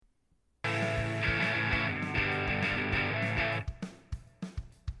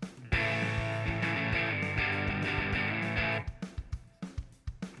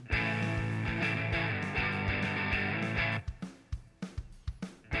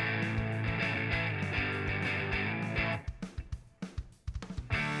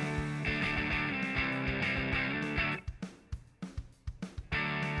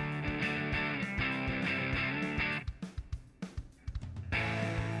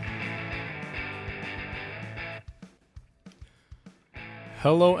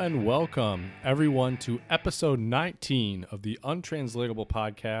Hello and welcome, everyone, to episode 19 of the Untranslatable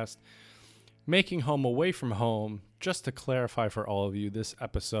Podcast, Making Home Away from Home. Just to clarify for all of you, this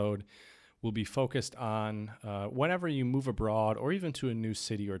episode will be focused on whenever you move abroad or even to a new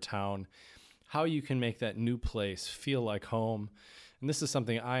city or town, how you can make that new place feel like home. And this is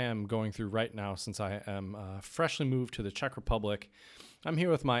something I am going through right now since I am freshly moved to the Czech Republic. I'm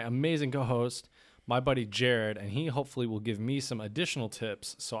here with my amazing co-host, my buddy Jared, and he hopefully will give me some additional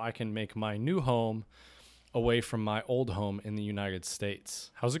tips so I can make my new home away from my old home in the United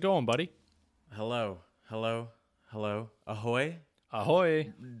States. How's it going, buddy? Hello. Ahoy.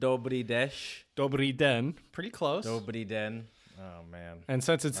 Ahoy. Dobrý deš. Dobrý den. Pretty close. Dobrý den. Oh, man. And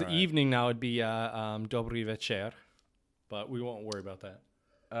since it's All the right. evening now, it'd be Dobrý večer, but we won't worry about that.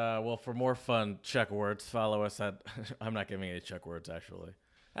 Well, for more fun Czech words, follow us at... I'm not giving any Czech words, actually.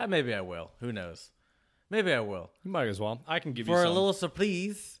 Maybe I will. Who knows? Maybe I will. You might as well. I can give you For some. a little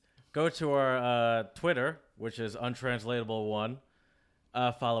surprise, go to our Twitter, which is Untranslatable1.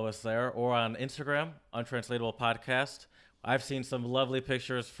 Follow us there. Or on Instagram, Untranslatable Podcast. I've seen some lovely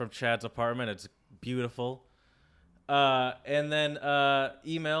pictures from Chad's apartment. It's beautiful. And then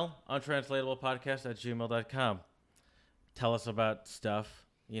email untranslatablepodcast@gmail.com. Tell us about stuff,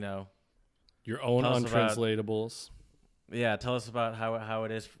 you know. Your own Tell us about- untranslatables. Yeah, tell us about how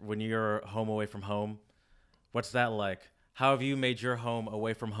it is when you're home away from home. What's that like? How have you made your home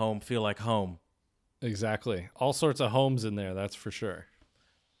away from home feel like home? Exactly. All sorts of homes in there, that's for sure.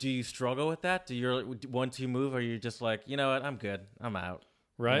 Do you struggle with that? Once you move, are you just like, you know what, I'm good, I'm out,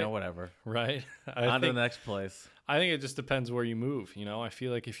 Right? You know, whatever. Right? On to the next place. I think it just depends where you move. You know, I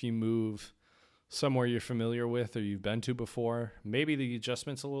feel like if you move somewhere you're familiar with or you've been to before, maybe the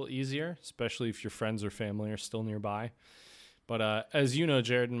adjustment's a little easier, especially if your friends or family are still nearby. But as you know,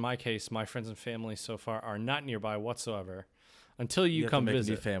 Jared, in my case, my friends and family so far are not nearby whatsoever until you have come to make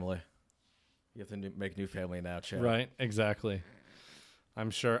visit. A new family. You have to make new family now, Chad. Right? Exactly.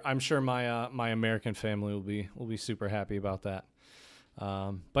 I'm sure my my American family will be super happy about that.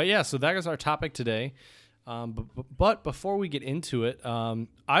 But yeah, so that is our topic today. But before we get into it,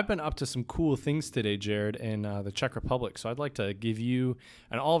 I've been up to some cool things today, Jared, in the Czech Republic. So I'd like to give you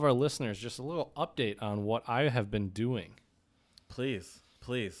and all of our listeners just a little update on what I have been doing. Please.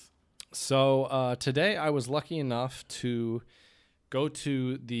 So today I was lucky enough to go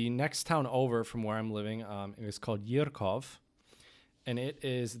to the next town over from where I'm living. It is called Jirkov, and it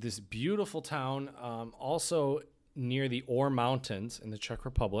is this beautiful town, also near the Ore Mountains in the Czech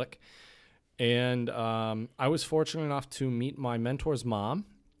Republic. And I was fortunate enough to meet my mentor's mom.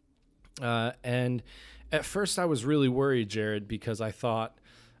 And at first I was really worried, Jared, because I thought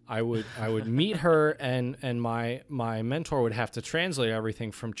I would meet her and my mentor would have to translate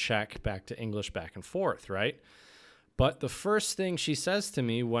everything from Czech back to English back and forth, right? But the first thing she says to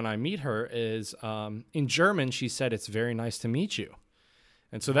me when I meet her is, in German, she said, "It's very nice to meet you."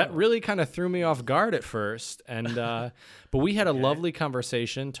 And so that really kind of threw me off guard at first. And but we had a lovely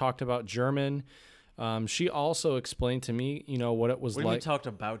conversation, talked about German. She also explained to me, you know, what it was What do you like. mean talked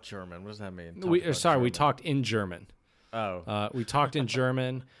about German? What does that mean? We talked in German. Oh. We talked in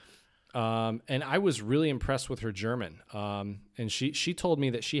German. And I was really impressed with her German. And she told me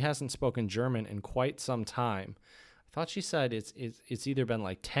that she hasn't spoken German in quite some time. I thought she said it's either been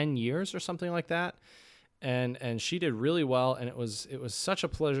like 10 years or something like that. And she did really well, and it was such a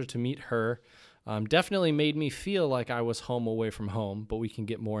pleasure to meet her. Definitely made me feel like I was home away from home, but we can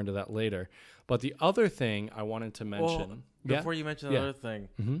get more into that later. But the other thing I wanted to mention, before you mention the other thing,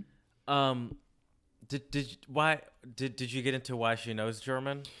 did you get into why she knows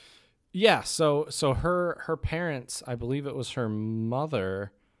German? Yeah, so her parents, I believe it was her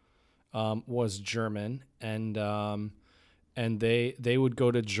mother, was German, and they would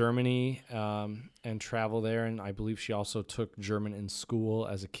go to Germany and travel there, and I believe she also took German in school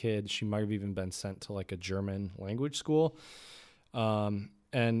as a kid. She might have even been sent to like a German language school, and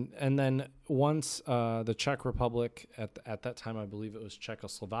then once the Czech Republic at that time, I believe it was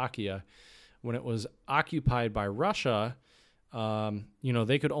Czechoslovakia, when it was occupied by Russia. You know,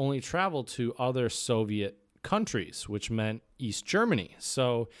 they could only travel to other Soviet countries, which meant East Germany.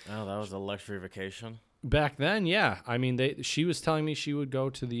 So, that was a luxury vacation. Back then, yeah. I mean, she was telling me she would go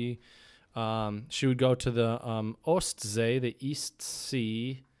to the Ostsee, the East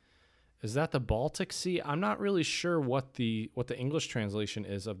Sea. Is that the Baltic Sea? I'm not really sure what the English translation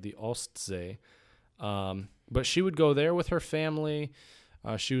is of the Ostsee. But she would go there with her family.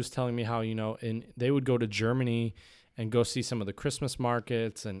 She was telling me how, you know, they would go to Germany and go see some of the Christmas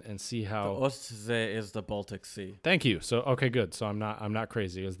markets and see how The Ostsee is the Baltic Sea. Thank you. So okay, good. So I'm not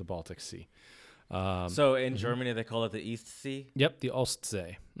crazy. It's the Baltic Sea. So in Germany, they call it the East Sea. Yep, the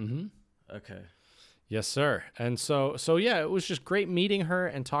Ostsee. Okay. Yes, sir. And so yeah, it was just great meeting her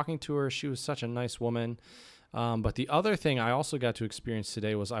and talking to her. She was such a nice woman. But the other thing I also got to experience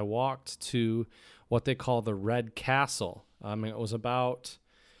today was I walked to what they call the Red Castle. It was about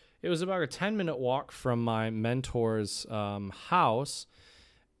a 10-minute walk from my mentor's house,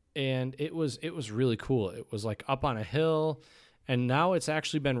 and it was really cool. It was like up on a hill, and now it's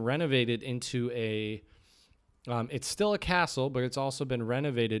actually been renovated into a it's still a castle, but it's also been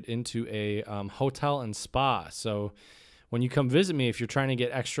renovated into a hotel and spa. So when you come visit me, if you're trying to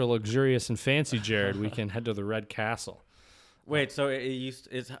get extra luxurious and fancy, Jared, we can head to the Red Castle. Wait, so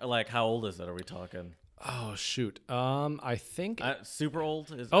it's like, how old is it? Are we talking? Oh shoot. I think super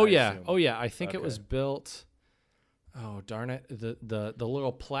old is Oh I yeah. assume. Oh yeah, I think it Okay. was built. Oh darn it. The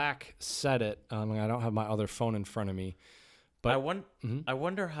little plaque said it. And I don't have my other phone in front of me. But I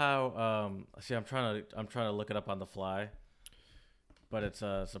wonder how see I'm trying to look it up on the fly. But it's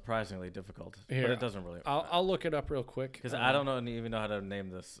surprisingly difficult. Here, but it doesn't really I'll look it up real quick because I don't even know how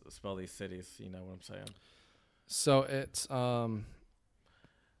to spell these cities, you know what I'm saying? So it's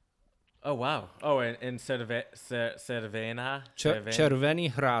Oh wow. Oh, and Cervena.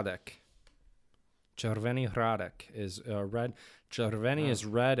 Červený Hradec. Červený Hradec is red. Červený is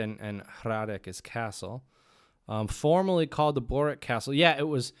red, and Hradec is castle. Formerly called the Borek Castle. Yeah, it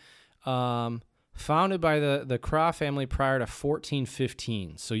was founded by the Krah family prior to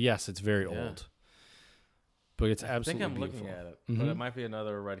 1415. So yes, it's very old. But it's absolutely I think I'm beautiful. looking at it, but it might be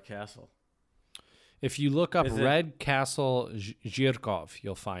another red castle. If you look up Is it- Red Castle Zhirkov,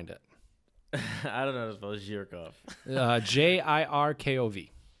 you'll find it. I don't know how to spell Zhirkov. Jirkov.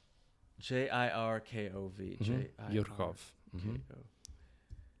 Jirkov. Yurkov.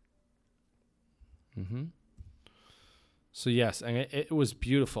 So yes, and it was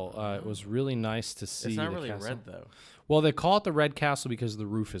beautiful. It was really nice to see. It's not the really castle. red though. Well, they call it the Red Castle because the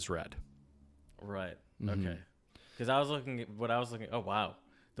roof is red. Right. Okay. Because I was looking. Oh wow,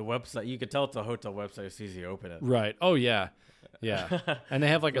 the website. You could tell it's a hotel website as soon as you open it. Right. Oh yeah, yeah. And they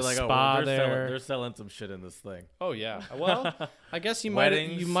have like a They're spa well, there. They're selling some shit in this thing. Oh yeah. Well, I guess you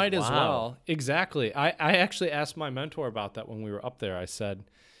Weddings? might as Wow. well. Exactly. I actually asked my mentor about that when we were up there. I said,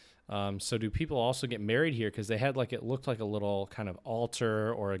 so do people also get married here? Because they had it looked like a little kind of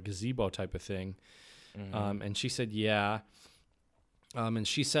altar or a gazebo type of thing. And she said, yeah. And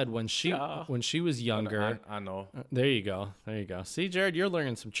she said when she was younger. I know. There you go. See, Jared, you're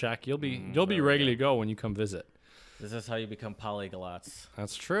learning some Czech. You'll be ready to go when you come visit. This is how you become polyglots.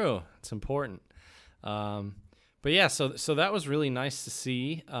 That's true. It's important. But yeah, so that was really nice to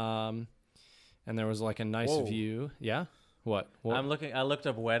see. And there was like a nice Whoa. view. Yeah. What? I looked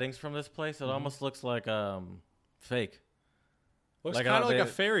up weddings from this place. It almost looks like fake. Looks like kind how of like they- a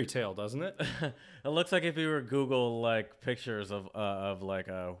fairy tale, doesn't it? It looks like if you were Google like pictures of like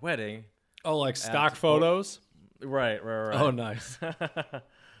a wedding. Oh, like stock At- photos. Right. Oh, nice.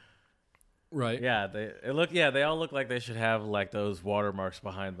 Right. Yeah, they all look like they should have like those watermarks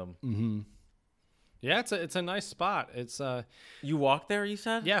behind them. Yeah, it's a nice spot. It's You walked there, you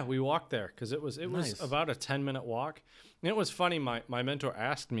said? yeah, we walked there because it was Nice. about a 10-minute walk. And it was funny. My mentor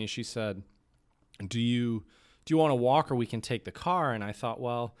asked me. She said, "Do you want to walk or we can take the car?" And I thought,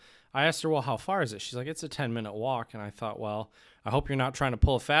 well, I asked her, well, how far is it? She's like, it's a 10-minute walk. And I thought, well, I hope you're not trying to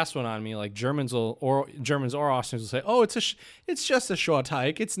pull a fast one on me. Like Germans or Austrians will say, oh, it's just a short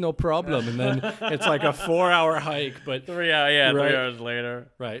hike. It's no problem. And then it's like a 4-hour hike. But 3 hours, Right. 3 hours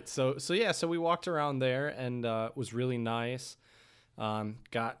later. right. So we walked around there and it was really nice.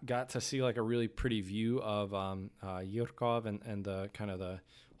 Got to see like a really pretty view of Yurkov and the kind of the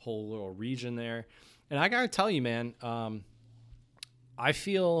whole little region there. And I gotta tell you, man, I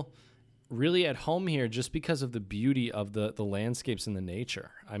feel really at home here just because of the beauty of the landscapes and the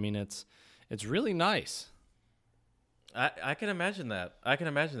nature. I mean, it's really nice. I can imagine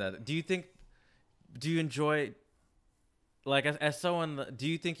that. Do you enjoy, like, as someone, do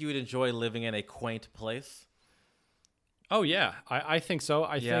you think you would enjoy living in a quaint place? Oh yeah, I think so.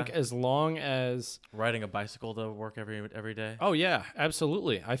 I Yeah. think as long as Riding a bicycle to work every day? oh yeah,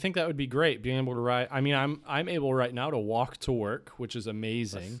 absolutely. I think that would be great being able to ride. I mean, I'm able right now to walk to work, which is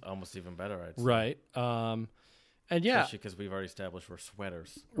amazing. That's almost even better, I'd say. Right. And yeah, Especially because we've already established we're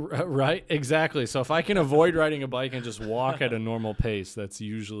sweaters. right, exactly. So if I can avoid riding a bike and just walk at a normal pace, it's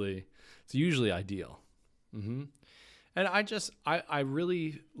usually ideal. And I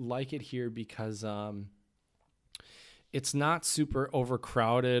really like it here because it's not super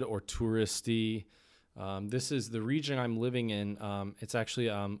overcrowded or touristy. This is the region I'm living in. It's actually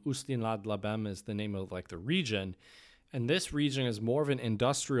Ústí nad Labem is the name of like the region, And this region is more of an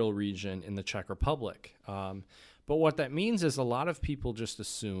industrial region in the Czech Republic. But what that means is a lot of people just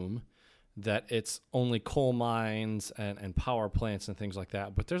assume that it's only coal mines and power plants and things like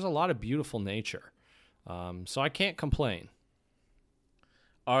that. But there's a lot of beautiful nature. So I can't complain.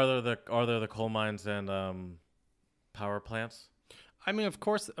 Are there the coal mines and power plants? I mean, of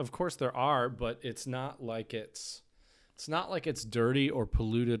course there are, but it's not like it's dirty or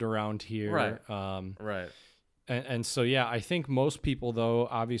polluted around here. Right. Right. And so, yeah, I think most people, though,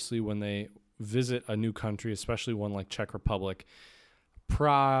 obviously when they visit a new country, especially one like Czech Republic,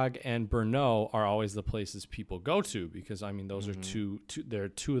 Prague and Brno are always the places people go to because, I mean, those are they're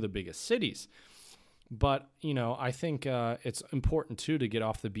two of the biggest cities. But, you know, I think it's important, too, to get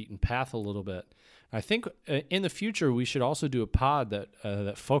off the beaten path a little bit. I think in the future we should also do a pod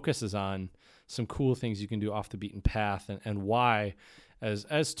that focuses on some cool things you can do off the beaten path and why,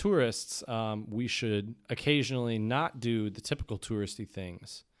 as tourists, we should occasionally not do the typical touristy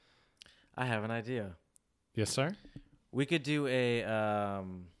things. I have an idea. Yes, sir? We could do a...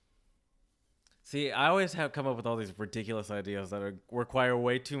 See, I always come up with all these ridiculous ideas that require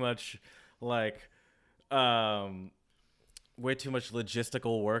way too much, way too much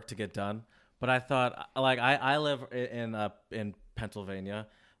logistical work to get done. But I thought, I live in Pennsylvania.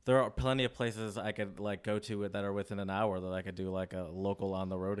 There are plenty of places I could go to that are within an hour that I could do a local on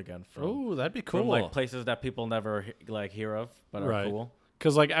the road again from. Oh, that'd be cool. From places that people never hear of, but are cool.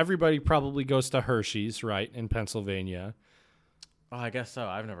 Because everybody probably goes to Hershey's, right, in Pennsylvania. Oh, I guess so.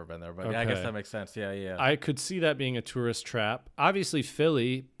 I've never been there, but okay. Yeah, I guess that makes sense. Yeah. I could see that being a tourist trap. Obviously,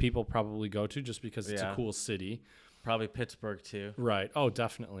 Philly, people probably go to just because it's a cool city. Probably Pittsburgh too. Right. Oh,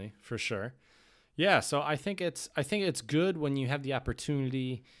 definitely, for sure. Yeah. So I think it's good when you have the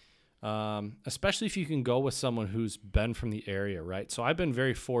opportunity, especially if you can go with someone who's been from the area, right? So I've been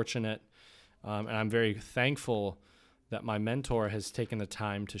very fortunate, and I'm very thankful that my mentor has taken the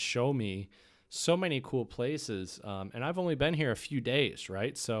time to show me so many cool places, and I've only been here a few days,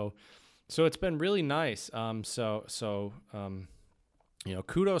 right? So it's been really nice. Kudos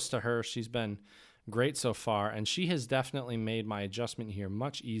to her. She's been great so far, and she has definitely made my adjustment here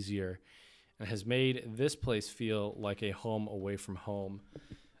much easier and has made this place feel like a home away from home.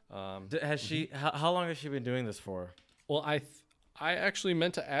 Has she? How long has she been doing this for? Well, I actually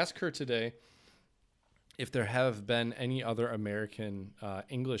meant to ask her today if there have been any other American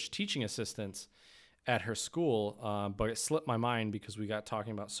English teaching assistants at her school, but it slipped my mind because we got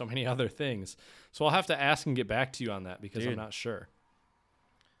talking about so many other things. So I'll have to ask and get back to you on that because I'm not sure.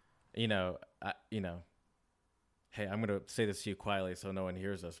 Hey, I'm going to say this to you quietly so no one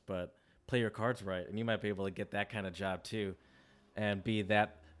hears us, but play your cards right, and you might be able to get that kind of job too and be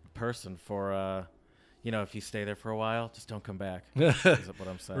that person for... if you stay there for a while, just don't come back. Is what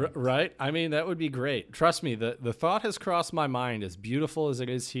I'm saying. Right? I mean, that would be great. Trust me, the thought has crossed my mind, as beautiful as it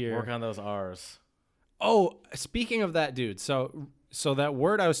is here. Work on those R's. Oh, speaking of that, dude. So that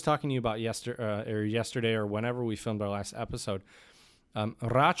word I was talking to you about yesterday or whenever we filmed our last episode,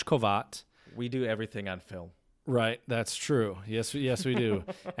 Rachkovat. We do everything on film. Right, that's true. Yes, we do.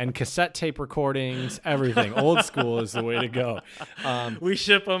 And cassette tape recordings, everything. Old school is the way to go. We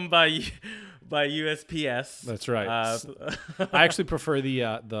ship them by USPS. That's right. I actually prefer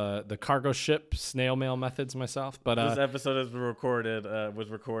the cargo ship snail mail methods myself. But this episode was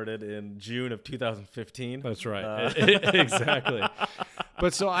recorded in June of 2015. That's right. Exactly.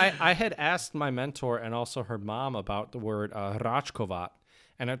 But so I had asked my mentor and also her mom about the word Rachkovat,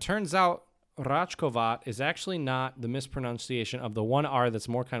 and it turns out Rachkovat is actually not the mispronunciation of the one R that's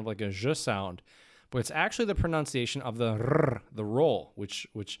more kind of like a zh sound. But it's actually the pronunciation of the r, the roll, which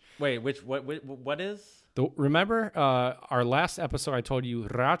what is? Remember our last episode? I told you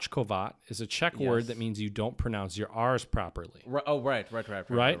Rachkovat is a Czech word that means you don't pronounce your R's properly. Right.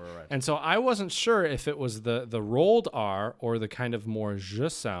 And so I wasn't sure if it was the rolled R or the kind of more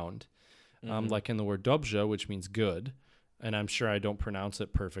zh sound, like in the word dobře, which means good. And I'm sure I don't pronounce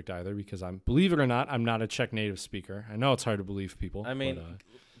it perfect either because believe it or not, I'm not a Czech native speaker. I know it's hard to believe people. I mean.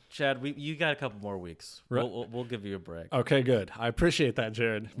 Chad, you got a couple more weeks. We'll give you a break. Okay, good. I appreciate that,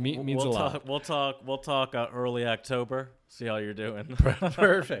 Jared. Means a lot. We'll talk early October. See how you're doing.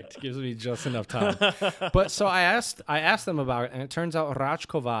 Perfect. Gives me just enough time. But so I asked them about it, and it turns out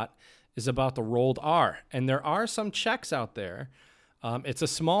Rachkovat is about the rolled R. And there are some Czechs out there. It's a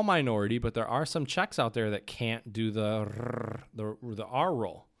small minority, but there are some Czechs out there that can't do the R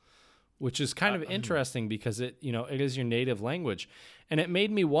roll, which is kind of interesting because it is your native language. And it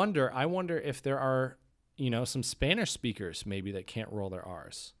made me wonder, I wonder if there are, some Spanish speakers maybe that can't roll their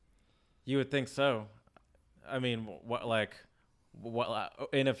R's. You would think so. I mean,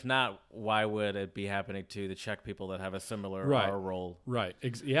 And if not, why would it be happening to the Czech people that have a similar R roll? Right.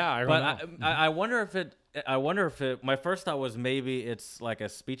 Yeah, I don't know. But I wonder if it. I wonder if it. My first thought was maybe it's like a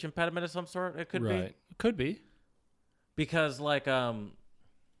speech impediment of some sort. It could be. Right. Could be. Because I don't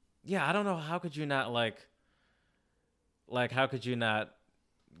know. How could you not how could you not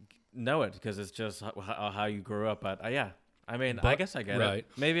know it? Because it's just how you grew up. But I mean, I guess I get it.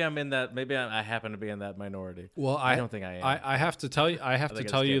 Maybe I'm in that. Maybe I happen to be in that minority. Well, I don't think I am. I have to tell you. I have to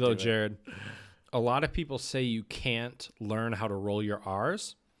tell you though, Jared. A lot of people say you can't learn how to roll your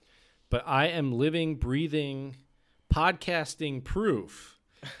R's, but I am living, breathing, podcasting proof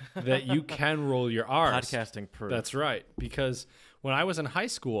that you can roll your R's. Podcasting proof. That's right. Because when I was in high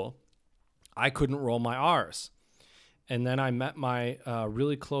school, I couldn't roll my R's. And then I met my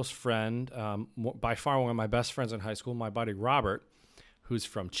really close friend, by far one of my best friends in high school, my buddy Robert, who's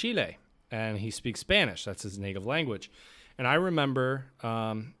from Chile, and he speaks Spanish. That's his native language. And I remember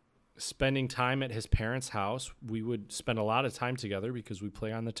spending time at his parents' house. We would spend a lot of time together because we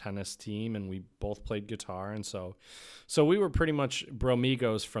play on the tennis team, and we both played guitar. And so we were pretty much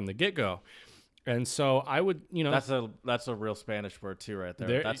bromigos from the get-go. And so I would, that's a real Spanish word too, right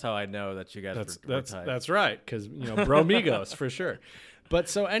there. That's how I know that you guys were tight. That's right, because bromigos for sure. But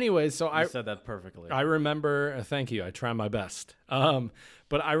so, anyways, I said that perfectly. I remember. Thank you. I try my best.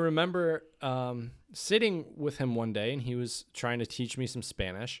 But I remember sitting with him one day, and he was trying to teach me some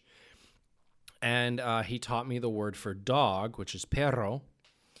Spanish, and he taught me the word for dog, which is perro,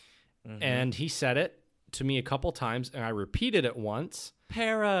 and he said it to me a couple times, and I repeated it once.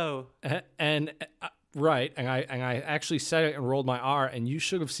 Perro. And right, and I actually said it and rolled my R, and you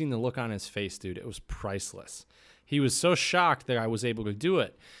should have seen the look on his face, dude. It was priceless. He was so shocked that I was able to do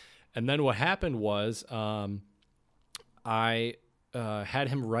it. And then what happened was I had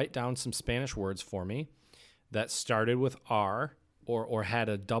him write down some Spanish words for me that started with R or had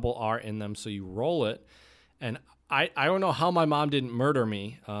a double R in them, so you roll it. And I don't know how my mom didn't murder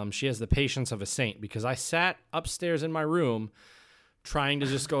me. She has the patience of a saint, because I sat upstairs in my room trying to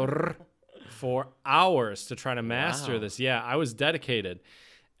just go for hours to try to master this. Yeah, I was dedicated.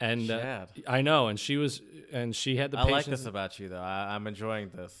 And I know, and she had the patience. I like this about you, though. I'm enjoying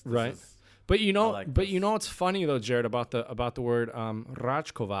this. Right. But you know what's funny though, Jared, about the word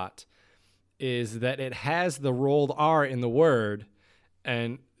Rajkovat is that it has the rolled R in the word,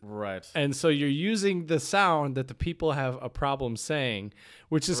 and right. And so you're using the sound that the people have a problem saying,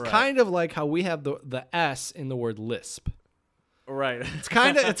 which is kind of like how we have the S in the word lisp. Right. It's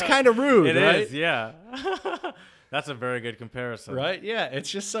kind of rude, It right? is, yeah. That's a very good comparison. Right? Yeah, it's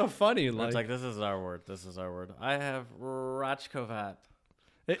just so funny. It's like, this is our word. This is our word. I have Rajkovat.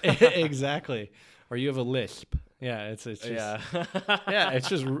 Exactly. Or you have a lisp. Yeah, it's just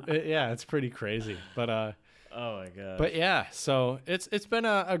yeah, it's pretty crazy. But oh my god. But yeah, so it's been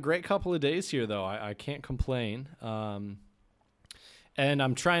a great couple of days here though. I can't complain. And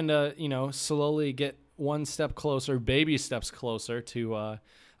I'm trying to, slowly get one step closer, baby steps closer to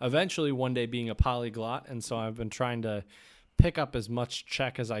eventually one day being a polyglot. And so I've been trying to pick up as much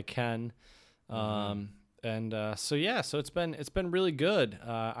Czech as I can. So it's been really good.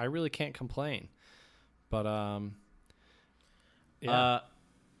 I really can't complain. But yeah.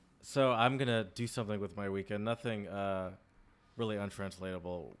 So I'm gonna do something with my weekend. Nothing really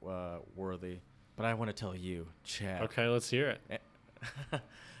untranslatable worthy. But I want to tell you, Chad. Okay, let's hear it.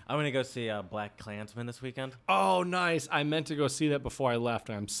 I'm going to go see Black Klansman this weekend. Oh, nice. I meant to go see that before I left,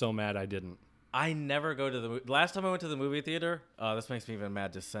 and I'm so mad I didn't. I never go to the last time I went to the movie theater. This makes me even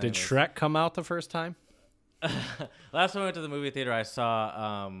mad just saying. Did Shrek come out the first time? Last time I went to the movie theater, I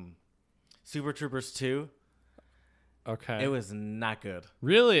saw Super Troopers 2. Okay. It was not good.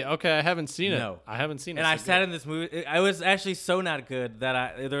 Really? Okay, I haven't seen it. No. I haven't seen it. And I sat in this movie. I was actually so not good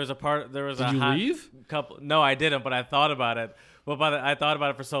that Did you leave? Couple. No, I didn't, but I thought about it. Well, I thought about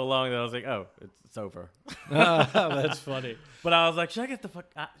it for so long that I was like, oh, it's over. That's funny. But I was like, should I get the fuck?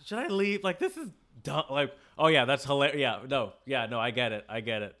 Should I leave? Like, this is dumb. Like, oh yeah, that's hilarious. Yeah, no, I get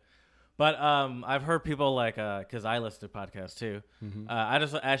it. But I've heard people like, because I listen to podcasts too. Mm-hmm. I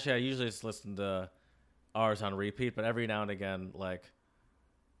usually just listen to ours on repeat, but every now and again, like,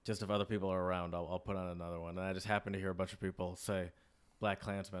 just if other people are around, I'll put on another one. And I just happened to hear a bunch of people say Black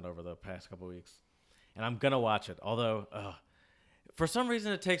Klansman over the past couple weeks, and I'm gonna watch it. Although, for some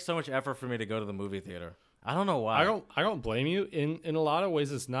reason, it takes so much effort for me to go to the movie theater. I don't know why. I don't blame you. In a lot of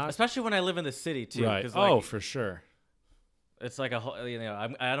ways, it's not. Especially when I live in the city too. Right. Like, oh, for sure. It's like a whole.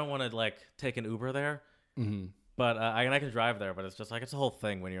 I don't want to like take an Uber there. Mm-hmm. But I can drive there. But it's just like it's a whole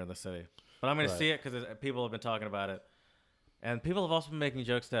thing when you're in the city. But I'm going to see it because people have been talking about it. And people have also been making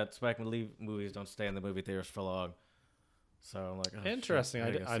jokes that spike movies don't stay in the movie theaters for long. So I'm like, oh, Interesting.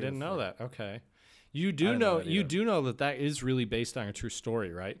 shit, I didn't know that. Okay. You I do didn't know know that you either. do know that is really based on a true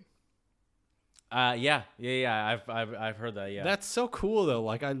story, right? Yeah. I've heard that. Yeah. That's so cool though.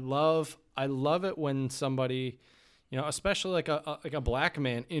 Like I love it when somebody, especially like a black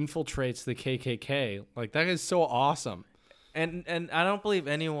man infiltrates the KKK. Like that is so awesome. and I don't believe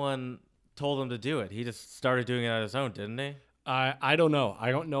anyone told him to do it. He just started doing it on his own, didn't he? I don't know.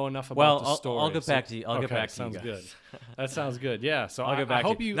 I don't know enough about Well, the story. I'll get back to you. I'll get Okay, back to you sounds guys. good. That sounds good. Yeah. So I'll get back I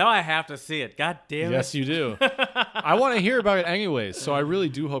hope to you. you. Now I have to see it. God damn it. Yes, you do. I want to hear about it anyways. So I really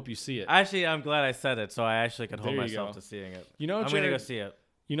do hope you see it. Actually, I'm glad I said it, so I actually can hold There you myself go. to seeing it. You know, I'm gonna go Jared, see it.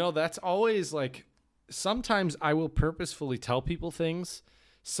 That's always like. Sometimes I will purposefully tell people things,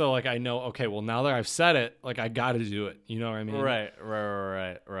 so like I know. Okay, well now that I've said it, like I got to do it. You know what I mean? Right.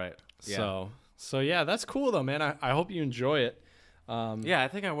 Yeah. So yeah, that's cool though, man. I hope you enjoy it. Yeah, I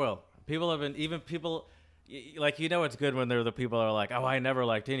think I will. People have been, even people, like, it's good when they're the people that are like, oh, I never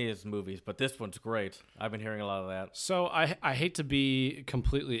liked any of his movies, but this one's great. I've been hearing a lot of that. So I hate to be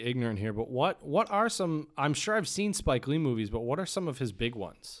completely ignorant here, but what are some? I'm sure I've seen Spike Lee movies, but what are some of his big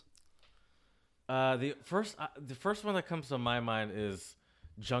ones? The first one that comes to my mind is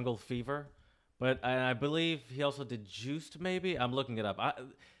Jungle Fever, but I believe he also did Juiced. Maybe I'm looking it up.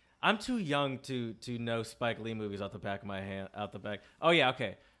 I'm too young to know Spike Lee movies out the back of my hand. Out the back. Oh yeah,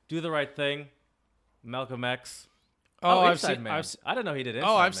 okay. Do the Right Thing. Malcolm X. I've Inside seen. Man. I didn't know he did Inside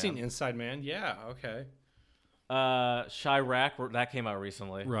I've Man. seen Inside Man. Yeah. Okay. Chirac, that came out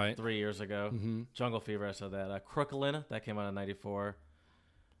recently. Right. 3 years ago. Mm-hmm. Jungle Fever, I said that. Crooklyn, that came out in '94.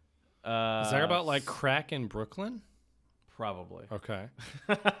 Is that about like crack in Brooklyn? Probably. Okay.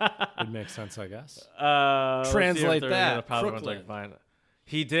 Would make sense, I guess. Let's see if Translate there are any that. other popular ones I can find.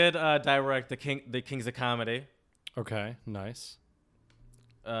 He did direct the Kings of Comedy. Okay. Nice.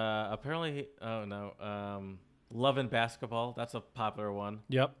 Apparently, Love and Basketball. That's a popular one.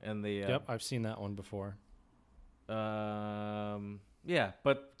 Yep. And the Yep. I've seen that one before. yeah,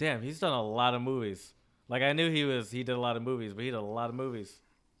 but damn, he's done a lot of movies. Like I knew he did a lot of movies, but he did a lot of movies.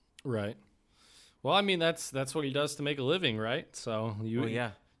 Right. Well, I mean that's what he does to make a living, right? So you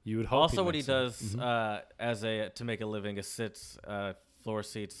would hope. Also, what he makes does to make a living is sits floor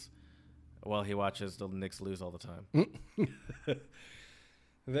seats while he watches the Knicks lose all the time.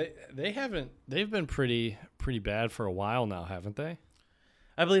 They've been pretty bad for a while now, haven't they?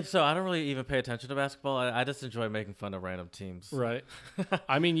 I believe so. I don't really even pay attention to basketball. I just enjoy making fun of random teams. Right.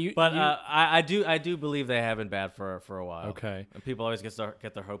 I mean, I do believe they have been bad for a while. Okay. And people always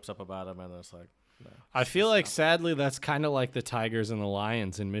get their hopes up about them, and it's like, no. I feel like sadly that's kind of like the Tigers and the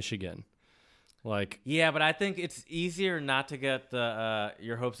Lions in Michigan. Like, yeah, but I think it's easier not to get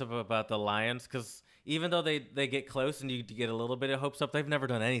your hopes up about the Lions because even though they get close and you get a little bit of hopes up, they've never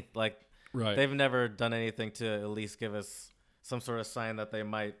done anything right. They've never done anything to at least give us some sort of sign that they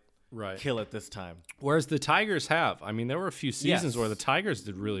might kill it this time. Whereas the Tigers have. I mean, there were a few seasons Yes. where the Tigers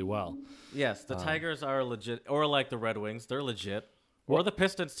did really well. Yes, the Tigers are legit, or like the Red Wings, they're legit. Or the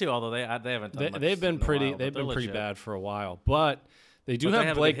Pistons too, although they haven't done much They've been in a pretty while, but they've been they're pretty legit. bad for a while, but they do But they have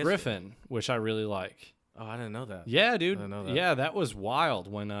have a Blake good history. Griffin, which I really like. Oh, I didn't know that. Yeah, dude. I didn't know that. Yeah, that was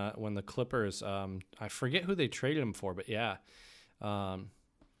wild when the Clippers. I forget who they traded him for, but yeah,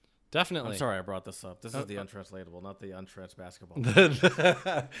 definitely. I'm sorry I brought this up. This is the untranslatable, not the untrans basketball.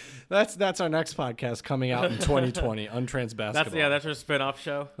 That's our next podcast coming out in 2020. Untrans basketball. That's our spin-off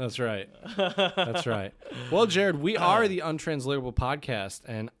show. That's right. That's right. Well, Jared, we are the Untranslatable podcast,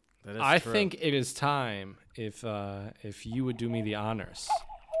 and That is I true. think it is time if you would do me the honors.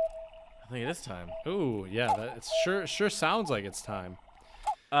 I think it is time. Ooh, yeah, that sure sounds like it's time.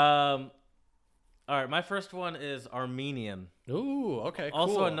 All right, my first one is Armenian. Ooh, okay, cool.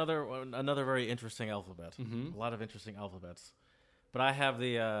 Also another very interesting alphabet. Mm-hmm. A lot of interesting alphabets. But I have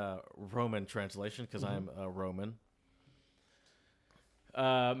the Roman translation because I'm Roman.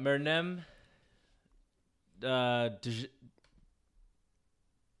 Mernem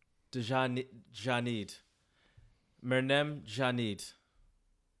Janid. Mernem Janid.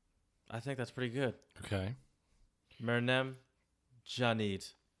 I think that's pretty good. Okay. Mernem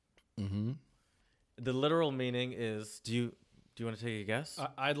Janid. Mm-hmm. The literal meaning is, do you want to take a guess?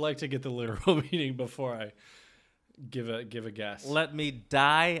 I'd like to get the literal meaning before I give a guess. Let me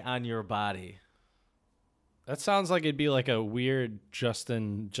die on your body. That sounds like it'd be like a weird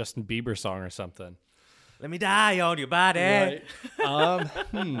Justin Bieber song or something. Let me die on your body. Right.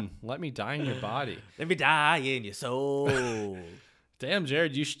 Let me die in your body. Let me die in your soul. Damn,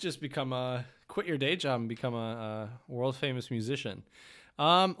 Jared, you should just become quit your day job and become a world famous musician.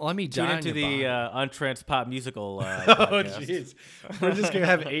 Let me Tune die into on the your body. Untrans Pop Musical Oh, podcast. jeez. We're just going to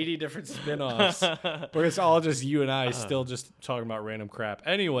have 80 different spin-offs where it's all just you and I still just talking about random crap.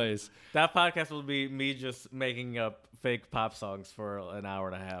 Anyways, That podcast will be me just making up fake pop songs for an hour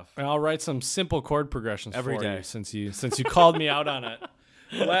and a half. I'll write some simple chord progressions Every for day. you since you called me out on it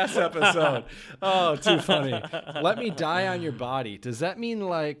last episode. Oh, too funny. Let me die on your body. Does that mean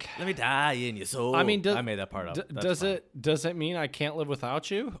like Let me die in your soul. I mean, I made that part up. That's fine. does it mean I can't live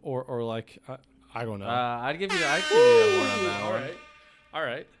without you or like I don't know. I'd give you a horn on that All one. right. All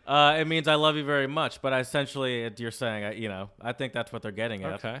right. It means I love you very much, but essentially you're saying, I think that's what they're getting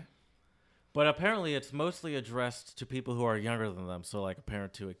at. Okay. But apparently it's mostly addressed to people who are younger than them, so like a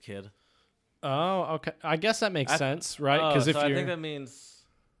parent to a kid. Oh, okay. I guess that makes sense, right? Because if so you're I think that means.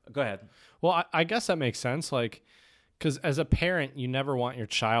 Go ahead. well, I guess that makes sense. Like, because as a parent, you never want your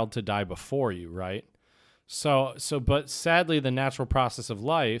child to die before you, right? But sadly, the natural process of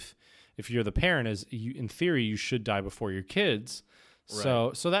life, if you're the parent, is in theory you should die before your kids.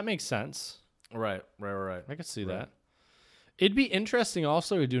 So that makes sense. Right. I can see that. It'd be interesting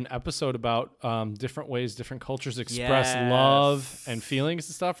also to do an episode about different ways different cultures express love and feelings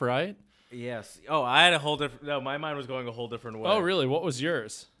and stuff, right? Yes. Oh, I had a whole different. No, my mind was going a whole different way. Oh, really? What was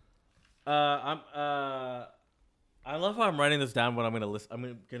yours? I love how I'm writing this down when I'm gonna listen.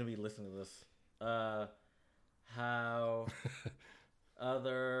 I'm gonna be listening to this. How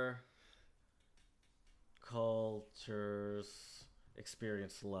other cultures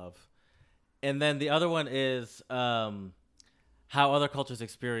experience love, and then the other one is how other cultures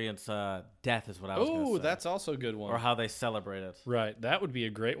experience death. Is what I was gonna say. Oh, that's also a good one. Or how they celebrate it. Right. That would be a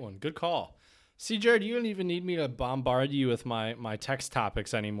great one. Good call. See, Jared, you don't even need me to bombard you with my text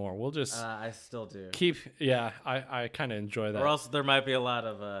topics anymore. We'll just I still do. Yeah, I kind of enjoy that. Or else there might be a lot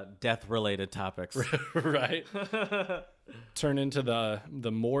of death-related topics. Right. Turn into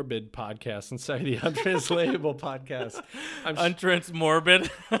the morbid podcast instead of the untranslatable podcast. Untrans morbid.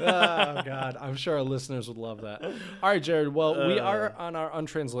 Oh, God. I'm sure our listeners would love that. All right, Jared. Well, we are on our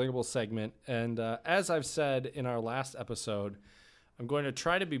untranslatable segment. And as I've said in our last episode, I'm going to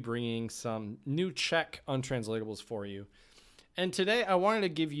try to be bringing some new Czech untranslatables for you. And today I wanted to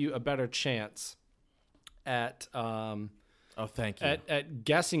give you a better chance at Thank you. at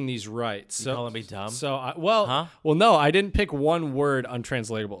guessing these right. So calling me dumb? Well, no, I didn't pick one word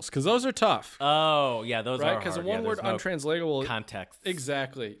untranslatables because those are tough. Oh, yeah, those Right? are Because hard. one word there's no untranslatable context.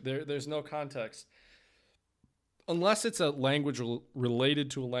 Exactly. There's no context. Unless it's a language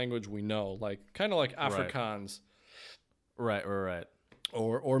related to a language we know, like kind of like Afrikaans. Right.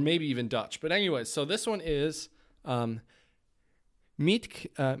 Or maybe even Dutch. But anyway, so this one is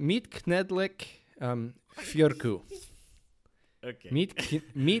Meet Knedlik Fjörku. Okay. Meet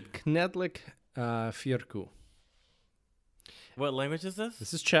Knedlik Fjörku. What language is this?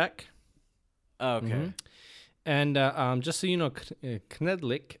 This is Czech. Oh, okay. Mm-hmm. And just so you know,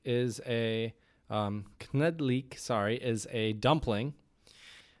 knedlik is a is a dumpling.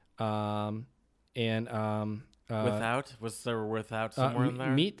 Without? Was there without somewhere in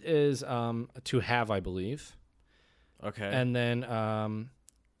there? Meat is to have, I believe. Okay. And then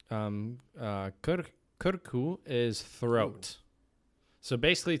kurku is throat. So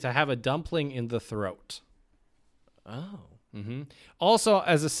basically to have a dumpling in the throat. Oh. Mm-hmm. Also,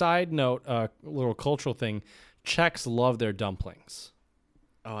 as a side note, a little cultural thing, Czechs love their dumplings.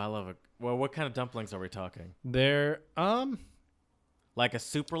 Oh, I love it. Well, what kind of dumplings are we talking? They're like a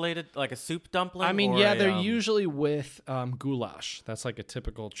soup dumpling? I mean, or yeah, a, they're usually with goulash. That's like a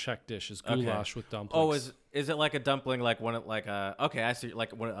typical Czech dish is goulash with dumplings. Oh, is it like a dumpling okay, I see,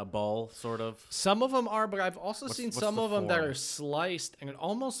 like a bowl sort of? Some of them are, but I've also seen what's some the of them that form? are sliced, and it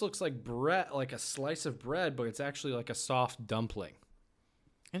almost looks like bread, like a slice of bread, but it's actually like a soft dumpling.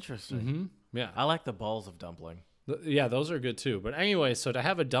 Interesting. Mm-hmm. Yeah. I like the balls of dumpling. Yeah, those are good too. But anyway, so to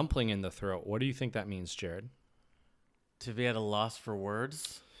have a dumpling in the throat, what do you think that means, Jared? To be at a loss for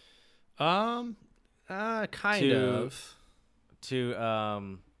words? Kind of.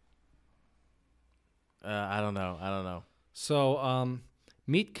 I don't know. So,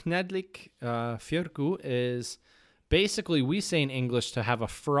 Meet Knedlik Fjörku is basically, we say in English, to have a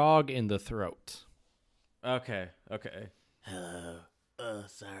frog in the throat. Okay. Hello.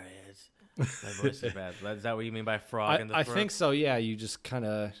 Sorry. My voice is bad. Is that what you mean by frog in the throat? I think so, yeah. You just kind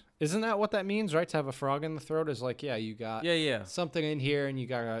of... Isn't that what that means, right? To have a frog in the throat is like, yeah, you got something in here and you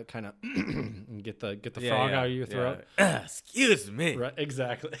got to kind of get the frog out of your throat. Excuse me. Right,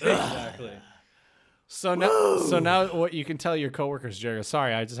 exactly. So now what you can tell your coworkers, Jerry,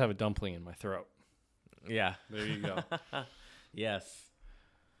 sorry, I just have a dumpling in my throat. Yeah. There you go. Yes.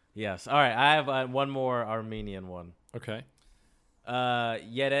 Yes. All right. I have one more Armenian one. Okay.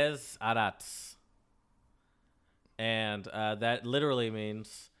 Yerez Arats. And that literally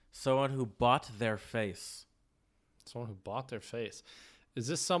means someone who bought their face. Someone who bought their face. Is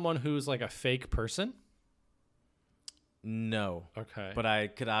this someone who's like a fake person? No. Okay. But I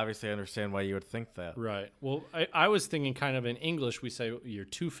could obviously understand why you would think that. Right. Well, I was thinking kind of in English, we say you're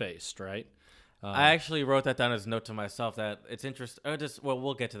two-faced, right? I actually wrote that down as a note to myself that it's interesting.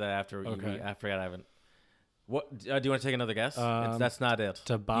 We'll get to that after. Okay. I forgot I haven't. What do you want to take another guess? That's not it.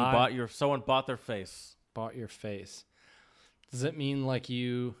 To buy. Someone bought their face. Bought your face. Does it mean like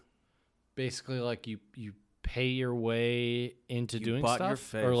you basically like you pay your way into doing bought stuff? your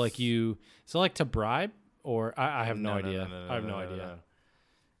face. Or like you, is it like to bribe? Or I have no idea. No, I have no idea.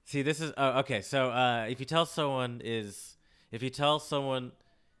 See, this is okay. So if you tell someone is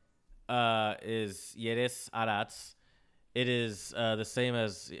Yeres Arats, it is the same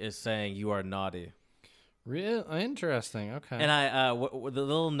as saying you are naughty. Real interesting. Okay. And I the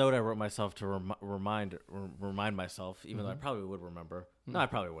little note I wrote myself to remind myself, even though I probably would remember. No, I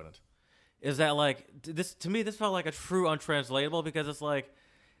probably wouldn't. Is that like this to me? This felt like a true untranslatable because it's like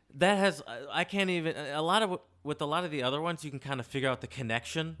that has I can't even with a lot of the other ones you can kind of figure out the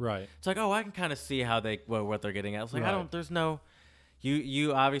connection. Right. It's like I can kind of see how what they're getting at. It's like Right. There's no.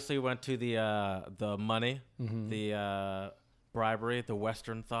 You obviously went to the money, the bribery, the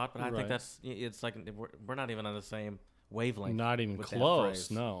Western thought, but I think Right. it's like we're not even on the same wavelength. Not even with that close.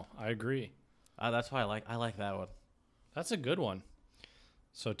 phrase. No, I agree. That's why I like that one. That's a good one.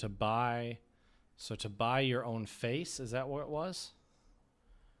 So to buy your own face, is that what it was?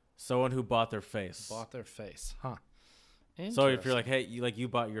 Someone who bought their face. Bought their face, huh? So if you're like, hey, you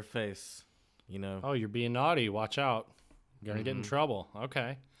bought your face, oh, you're being naughty. Watch out. You're gonna get in trouble.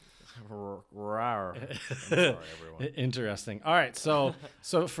 Okay. Rawr. I'm sorry, everyone. Interesting. All right. So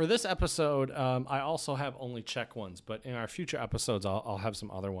for this episode, I also have only Czech ones, but in our future episodes, I'll have some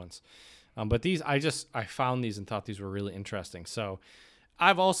other ones. But these, I found these and thought these were really interesting. So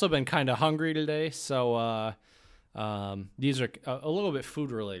I've also been kind of hungry today. So these are a little bit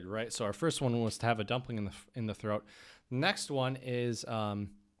food related, right? So our first one was to have a dumpling in the throat. The next one is chodit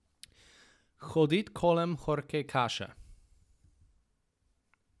kolem horké kaše.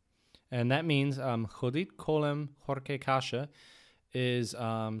 And that means chodit kolem horké kaše is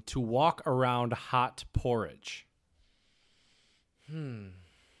to walk around hot porridge.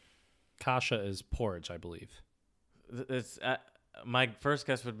 Kasha is porridge, I believe. It's my first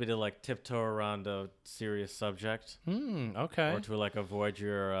guess would be to like tiptoe around a serious subject. Okay. Or to like avoid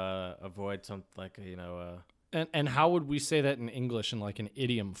some like And how would we say that in English in like an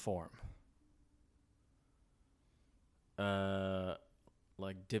idiom form?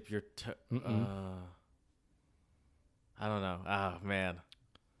 like dip your toe. I don't know. Oh man.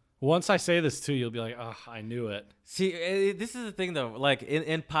 Once I say this too, you'll be like, "Oh, I knew it." See, this is the thing though. Like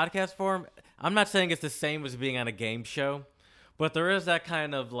in podcast form, I'm not saying it's the same as being on a game show, but there is that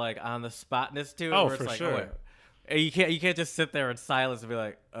kind of like on the spotness to it. Oh, where it's for like, sure. You can't just sit there in silence and be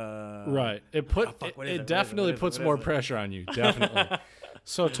like, Right. It definitely puts What more is it? pressure on you. Definitely.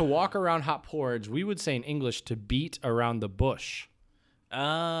 So to walk around hot porridge, we would say in English to beat around the bush.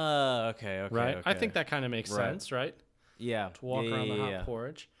 Okay. Right. Okay. I think that kind of makes Right. sense, right? Yeah. To walk around the hot yeah.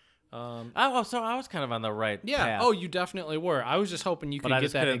 porridge. Oh, so I was kind of on the right Yeah. path. Oh, you definitely were. I was just hoping you but could I get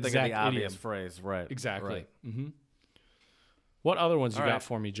just that couldn't think of exact the obvious idiom. phrase. Right. Exactly. Right. Mm-hmm. What other ones you All got right.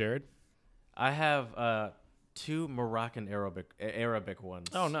 for me, Jared? I have two Moroccan Arabic ones.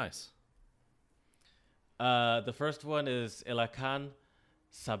 Oh, nice. The first one is Elakan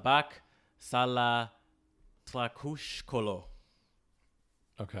Sabak Sala Tlakushkolo.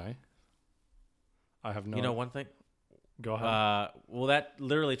 Okay. I have no. You know one thing? Go ahead. Well, that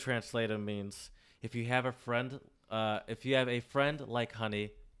literally translated means if you have a friend like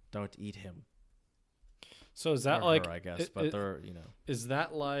honey, don't eat him. So is that Or like? her, I guess, but they're Is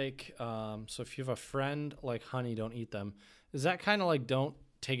that like? So if you have a friend like honey, don't eat them. Is that kind of like don't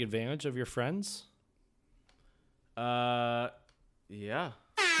take advantage of your friends? Yeah.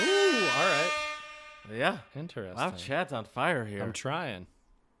 Ooh, all right. Yeah. Interesting. Wow, Chad's on fire here. I'm trying.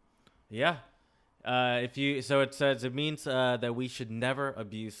 Yeah. It says it means that we should never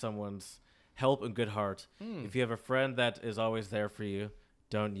abuse someone's help and good heart. If you have a friend that is always there for you,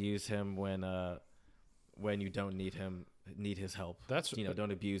 don't use him when you don't need his help. That's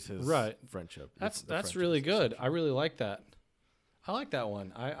don't abuse his friendship. That's really good. I really like that. I like that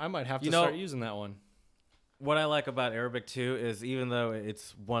one. I might have to start using that one. What I like about Arabic too is even though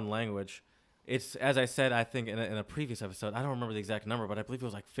it's one language, it's, as I said, I think in a previous episode, I don't remember the exact number, but I believe it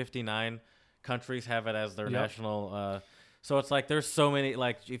was like 59 countries have it as their national So it's like there's so many,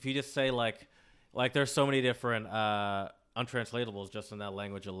 like if you just say like there's so many different untranslatables just in that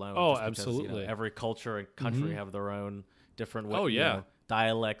language alone. Oh, just because, absolutely. every culture and country have their own different Oh, yeah.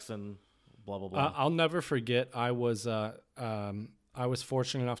 dialects and blah blah blah. I'll never forget. I was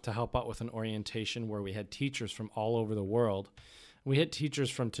fortunate enough to help out with an orientation where we had teachers from all over the world. We had teachers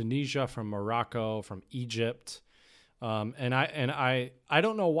from Tunisia, from Morocco, from Egypt, and I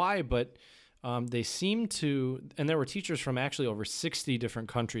don't know why, but they seemed to. And there were teachers from actually over 60 different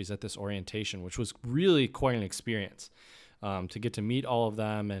countries at this orientation, which was really quite an experience to get to meet all of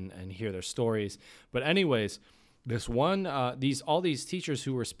them and hear their stories. But anyways, this one, all these teachers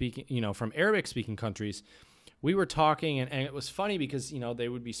who were speaking, from Arabic-speaking countries. We were talking, and it was funny because, they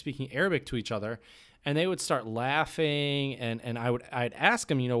would be speaking Arabic to each other, and they would start laughing, and I'd ask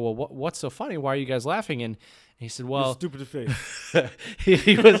him, well, what's so funny? Why are you guys laughing? And he said, well, stupid face.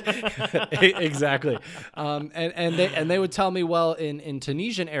 he was exactly. And they would tell me, well, in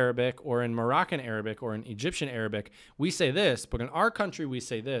Tunisian Arabic or in Moroccan Arabic or in Egyptian Arabic, we say this, but in our country we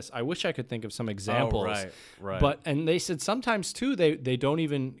say this. I wish I could think of some examples. Oh, right. And they said sometimes too they don't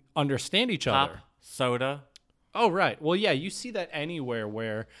even understand each Pop, other. soda. Oh, right. Well, yeah, you see that anywhere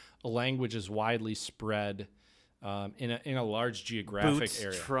where a language is widely spread in a large geographic Boots,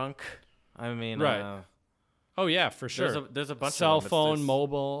 area. trunk. I mean, Right. Oh, yeah, for sure. There's a bunch cell of them. phone,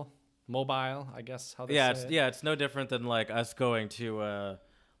 mobile, I guess how they say it. It's no different than like us going to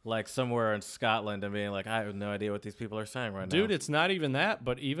like somewhere in Scotland and being like, I have no idea what these people are saying right now. Dude, it's not even that,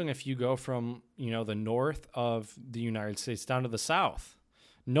 but even if you go from, the north of the United States down to the south,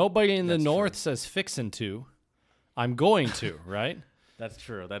 nobody in the north says fixin' to. I'm going to, right? That's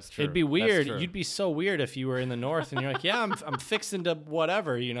true. It'd be weird. You'd be so weird if you were in the north and you're like, yeah, I'm fixing to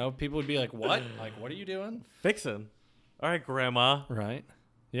whatever, People would be like, what? Like, what are you doing? Fixing. All right, Grandma. Right.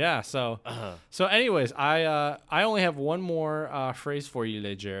 Yeah. So, anyways, I only have one more phrase for you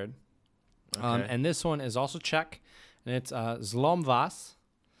today, Jared. Okay. And this one is also Czech, and it's zlom vas.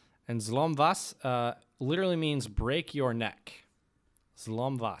 And zlom vas literally means break your neck.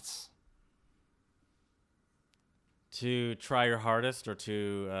 Zlom vas. To try your hardest or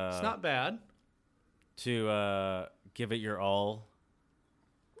to... It's not bad. To give it your all.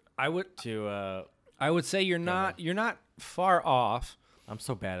 I would say you're not far off. I'm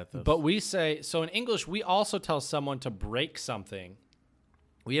so bad at this. But we say, so in English, we also tell someone to break something.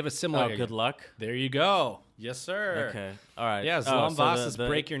 We have a similar... Oh, good luck. There you go. Yes, sir. Okay. All right. Yeah, zlom vas is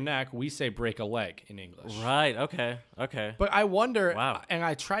break your neck. We say break a leg in English. Right. Okay. But I wonder, Wow. and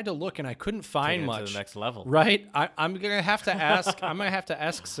I tried to look and I couldn't find Taking it much. to the next level. Right? I'm gonna have to ask. I'm gonna have to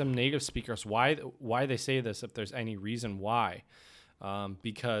ask some native speakers why they say this, if there's any reason why.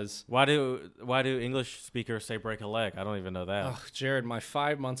 Because why do English speakers say break a leg? I don't even know that. Jared, my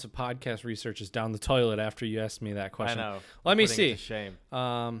 5 months of podcast research is down the toilet after you asked me that question. I know. Let me Putting see. it to shame.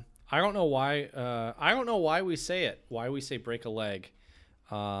 I don't know why. I don't know why we say it. Why we say break a leg.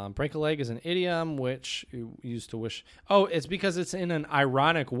 Break a leg is an idiom which you used to wish. Oh, it's because it's in an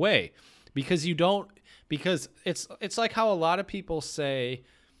ironic way. Because it's like how a lot of people say,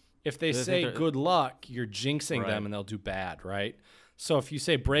 if they say good luck, you're jinxing them and they'll do bad, right? So if you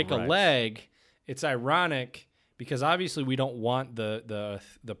say break a leg, it's ironic because obviously we don't want the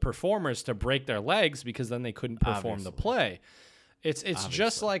performers to break their legs because then they couldn't perform the play. It's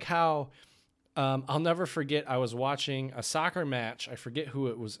just like how I'll never forget. I was watching a soccer match. I forget who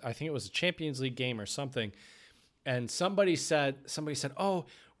it was. I think it was a Champions League game or something. And somebody said, "Oh,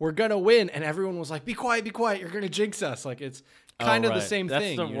 we're gonna win," and everyone was like, "Be quiet, be quiet. You're gonna jinx us." Like it's kind of the same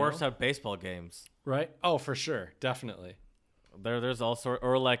thing. That's the worst at baseball games, right? Oh, for sure, definitely. There's all sort,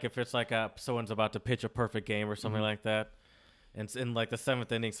 or like if it's like someone's about to pitch a perfect game or something like that. And in like the 7th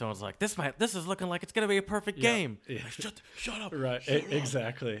inning, someone's like, "This is looking like it's gonna be a perfect game." Yeah. Like, shut up. Right.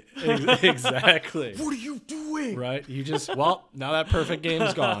 Exactly. Exactly. What are you doing? Right. You just now that perfect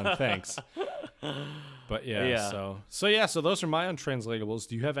game's gone. Thanks. But yeah. So those are my untranslatables.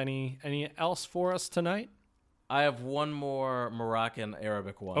 Do you have any else for us tonight? I have one more Moroccan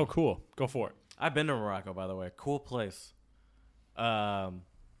Arabic one. Oh, cool. Go for it. I've been to Morocco, by the way. Cool place. The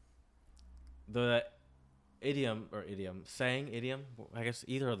idiom, I guess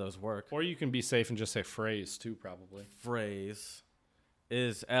either of those work. Or you can be safe and just say phrase too, probably. Phrase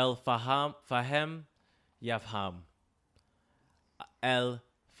is el fahem yafham. El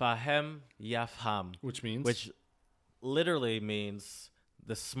fahem yafham. Which literally means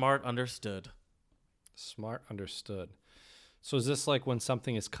the smart understood. Smart understood. So is this like when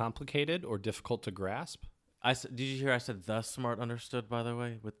something is complicated or difficult to grasp? Did you hear I said the smart understood, by the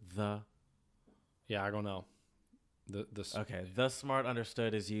way, with the? Yeah, I don't know. Okay, the smart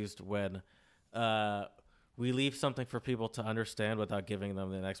understood is used when we leave something for people to understand without giving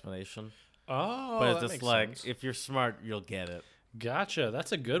them an explanation. Oh, But it's that just makes like, sense. if you're smart, you'll get it. Gotcha.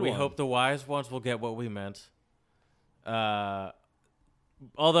 That's a good We one. hope the wise ones will get what we meant. Although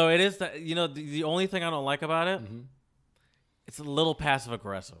it is that, the only thing I don't like about it, it's a little passive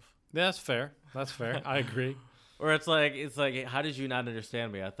aggressive. That's fair. That's fair. I agree. Or it's like, how did you not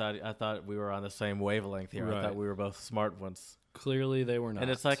understand me? I thought we were on the same wavelength here. I Right. thought we were both smart ones. Clearly, they were not.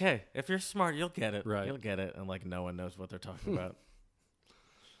 And it's like, hey, if you're smart, you'll get it. Right. You'll get it. And like, no one knows what they're talking about.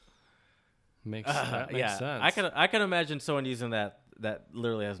 That makes sense. I can imagine someone using that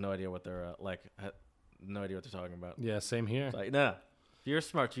literally has no idea what they're no idea what they're talking about. Yeah, same here. It's like, no, if you're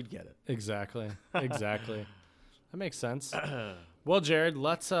smart, you'd get it. Exactly. Exactly. That makes sense. Well, Jared,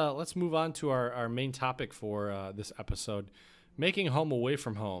 let's move on to our main topic for this episode, making home away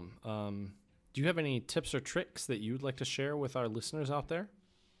from home. Do you have any tips or tricks that you'd like to share with our listeners out there?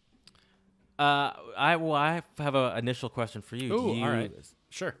 I have an initial question for you. Ooh, all right.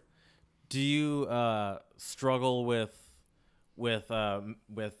 Sure. Do you struggle with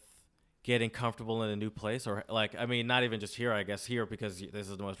getting comfortable in a new place, or like, I mean, not even just here, I guess here because this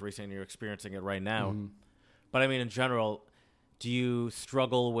is the most recent and you're experiencing it right now. But I mean, in general, do you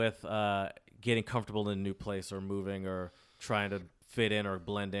struggle with getting comfortable in a new place or moving or trying to fit in or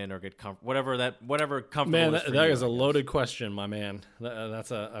blend in or get whatever comfortable Man, is for that you, is I a guess. loaded question, my man.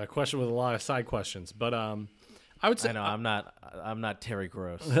 That's a question with a lot of side questions. But I would say I know I'm not Terry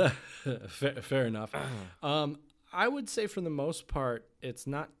Gross. fair enough. I would say for the most part, it's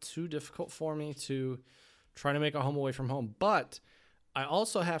not too difficult for me to try to make a home away from home. But I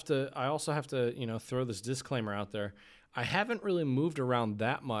also have to throw this disclaimer out there. I haven't really moved around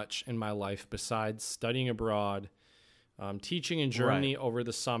that much in my life besides studying abroad, teaching in Germany over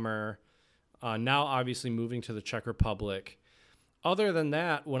the summer, now obviously moving to the Czech Republic. Other than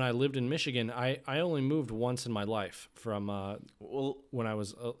that, when I lived in Michigan, I only moved once in my life from when I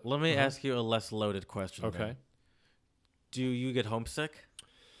was... Let me ask you a less loaded question. Okay. Then. Do you get homesick?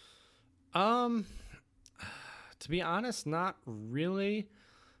 To be honest, not really.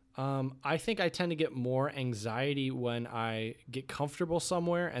 I think I tend to get more anxiety when I get comfortable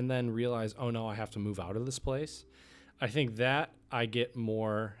somewhere and then realize, oh no, I have to move out of this place. I think that I get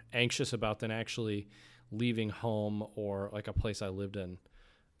more anxious about than actually leaving home or like a place I lived in.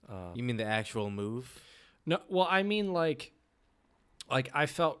 You mean the actual move? No, well, I mean like I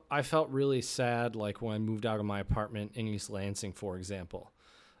felt really sad like when I moved out of my apartment in East Lansing, for example.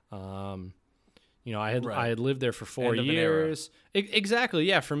 I had lived there for 4 End of an era. years. Exactly,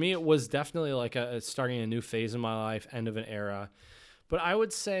 yeah. For me, it was definitely like starting a new phase in my life, end of an era. But I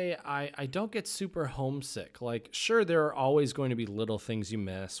would say I don't get super homesick. Like, sure, there are always going to be little things you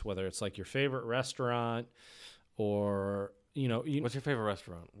miss, whether it's like your favorite restaurant or What's your favorite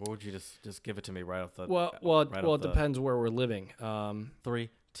restaurant? What would you just give it to me right off the? it depends where we're living. 3,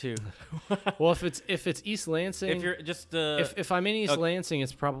 2. Well, if it's East Lansing, If you're just if I'm in East Lansing,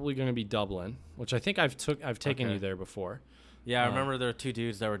 it's probably going to be Dublin, which I think I've taken Okay. you there before. yeah, I remember there were 2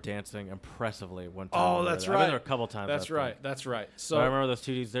 dudes that were dancing impressively one time. Oh, when we were that's there. I've been there right. a couple times. That's I think. right. That's right. So I So remember those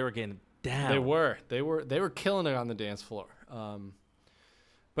 2 dudes. They were getting down. they were killing it on the dance floor.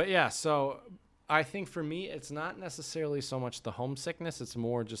 But yeah, so I think for me, it's not necessarily so much the homesickness; it's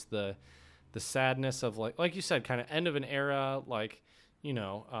more just the sadness of like you said, kind of end of an era. Like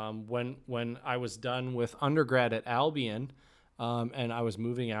when I was done with undergrad at Albion, and I was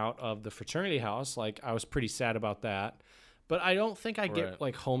moving out of the fraternity house, like I was pretty sad about that. But I don't think I get Right.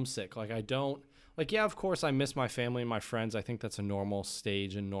 like homesick. Like I don't like, yeah, of course I miss my family and my friends. I think that's a normal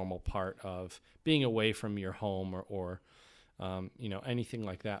stage and normal part of being away from your home or anything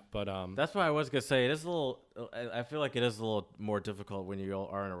like that. But That's what I was gonna say. It is a little. I feel like it is a little more difficult when you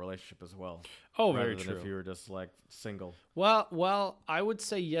are in a relationship as well. oh, rather very than true. If you were just like single. Well, I would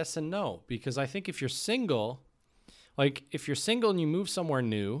say yes and no, because I think if you're single and you move somewhere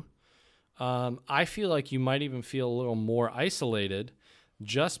new, I feel like you might even feel a little more isolated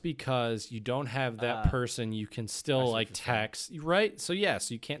just because you don't have that person you can still like text, right? So yes,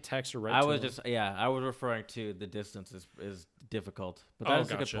 you can't text or write I to was them. I was referring to the distance is difficult, but that's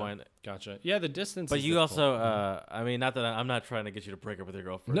a good gotcha. point. Gotcha. Yeah, the distance But is you difficult. also, I mean, not that I'm not trying to get you to break up with your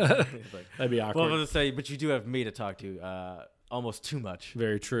girlfriend. It's like, That'd be well, I awkward. was gonna say, but you do have me to talk to, almost too much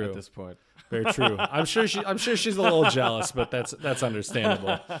Very true. at this point. Very true. I'm sure she's a little jealous, but that's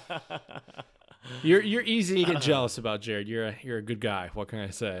understandable. You're easy to get jealous about, Jared. You're a good guy. What can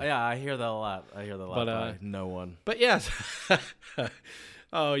I say? Yeah, I hear that a lot. But, by no one. But yes.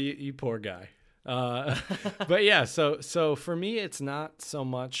 Oh, you poor guy. But yeah, so for me, it's not so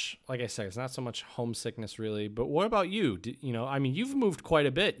much, like I said, it's not so much homesickness really. But what about you? I mean, you've moved quite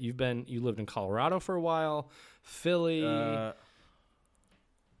a bit. You lived in Colorado for a while, Philly.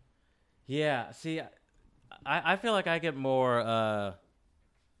 Yeah. See, I feel like I get more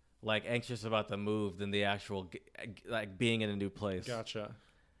like anxious about the move than the actual like being in a new place. Gotcha.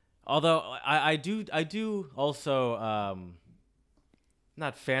 Although I do also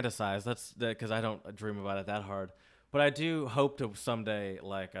not fantasize. That's because I don't dream about it that hard. But I do hope to someday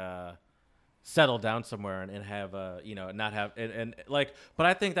like settle down somewhere and have not have and like. But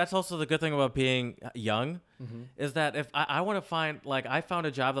I think that's also the good thing about being young is that if I want to find like I found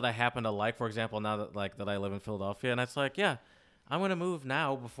a job that I happen to like, for example, now that I live in Philadelphia, and it's like I'm gonna move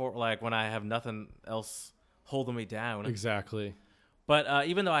now before like when I have nothing else holding me down. Exactly. But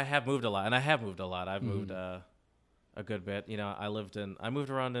even though I have moved a lot, and I have moved a lot, I've moved a good bit. I moved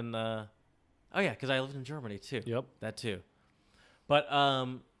around in, because I lived in Germany too. Yep. That too. But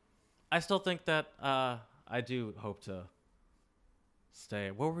I still think that I do hope to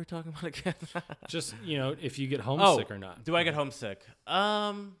stay. What were we talking about again? Just, if you get homesick or not. Do I get homesick?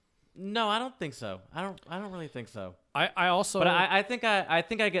 No, I don't think so. I don't really think so. I also, but I think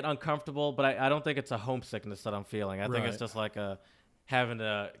I get uncomfortable, but I don't think it's a homesickness that I'm feeling. I think it's just like having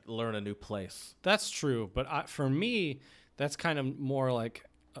to learn a new place. That's true, but for me, that's kind of more like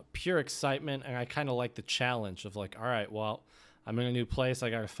a pure excitement, and I kind of like the challenge of like, all right, well, I'm in a new place. I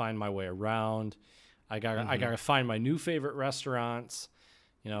got to find my way around. I got to find my new favorite restaurants.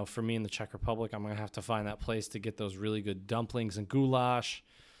 For me in the Czech Republic, I'm gonna have to find that place to get those really good dumplings and goulash.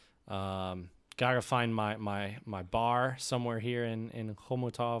 Gotta find my bar somewhere here in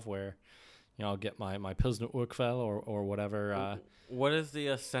Chomutov where, I'll get my Pilsner Urquell or whatever. What is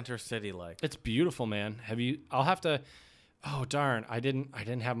the center city like? It's beautiful, man. I'll have to. Oh darn! I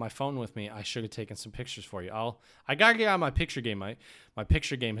didn't have my phone with me. I should have taken some pictures for you. I gotta get on my picture game. My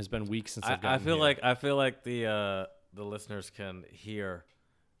picture game has been weak since I've gotten here. I feel like the listeners can hear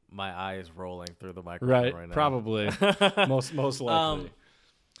my eyes rolling through the microphone right now. Probably. most likely.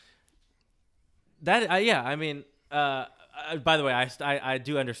 I mean, by the way, I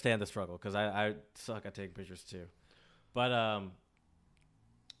do understand the struggle because I suck at taking pictures too, but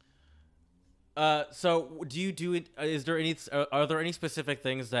so do you do it? Are there any specific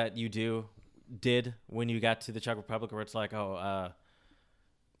things that you did when you got to the Czech Republic where it's like,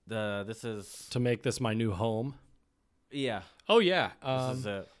 this is to make this my new home? Yeah. Oh yeah. This is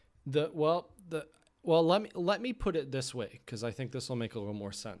it. Let me put it this way because I think this will make a little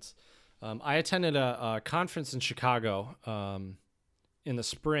more sense. I attended a conference in Chicago in the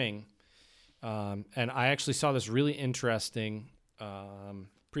spring, and I actually saw this really interesting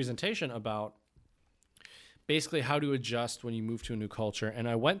presentation about basically how to adjust when you move to a new culture. And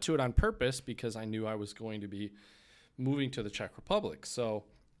I went to it on purpose because I knew I was going to be moving to the Czech Republic. So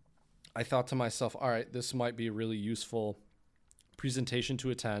I thought to myself, all right, this might be a really useful presentation to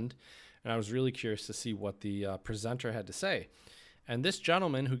attend. And I was really curious to see what the presenter had to say. And this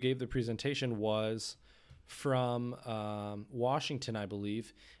gentleman who gave the presentation was from Washington, I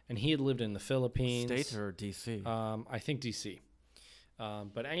believe, and he had lived in the Philippines. State or D.C.? I think D.C.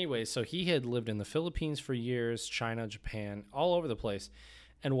 But anyway, so he had lived in the Philippines for years, China, Japan, all over the place.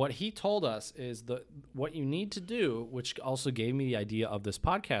 And what he told us is what you need to do, which also gave me the idea of this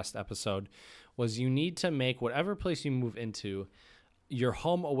podcast episode, was you need to make whatever place you move into your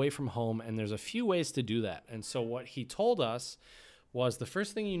home away from home, and there's a few ways to do that. And so what he told us was the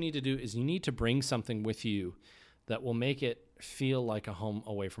first thing you need to do is you need to bring something with you that will make it feel like a home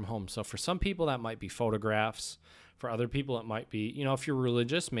away from home. So for some people that might be photographs. For other people it might be, if you're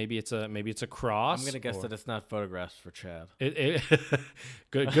religious, maybe it's a cross. I'm going to guess that it's not photographs for Chad.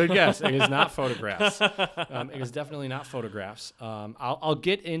 Good guess. It is not photographs. It is definitely not photographs. I'll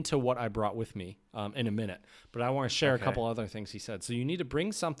get into what I brought with me in a minute, but I want to share a couple other things he said. So you need to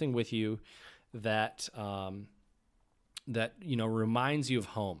bring something with you that reminds you of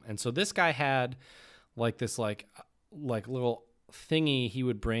home. And so this guy had like this like little thingy he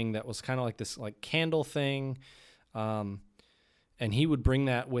would bring that was kind of like this like candle thing. And he would bring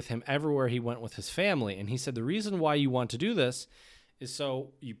that with him everywhere he went with his family. And he said the reason why you want to do this is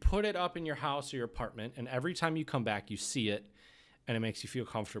so you put it up in your house or your apartment, and every time you come back, you see it, and it makes you feel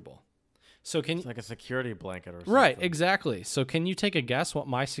comfortable. So it's like a security blanket or something. Right, exactly. So can you take a guess what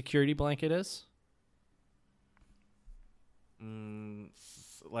my security blanket is?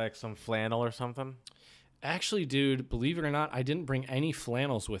 Like some flannel or something? Actually, dude, believe it or not, I didn't bring any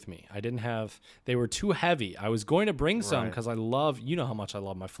flannels with me. They were too heavy. I was going to bring some because how much I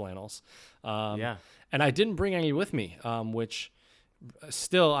love my flannels. Yeah. And I didn't bring any with me, which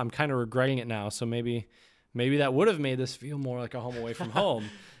still, I'm kind of regretting it now. So maybe that would have made this feel more like a home away from home.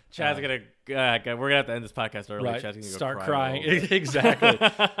 Chad's gonna. We're gonna have to end this podcast early. Right. Chad's gonna Start go crying. Exactly.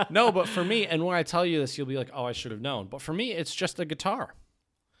 No, but for me, and when I tell you this, you'll be like, "Oh, I should have known." But for me, it's just a guitar.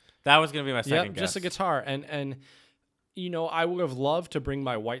 That was gonna be my second Yep, guess. just a guitar. And I would have loved to bring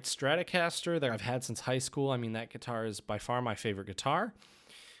my white Stratocaster that I've had since high school. I mean, that guitar is by far my favorite guitar.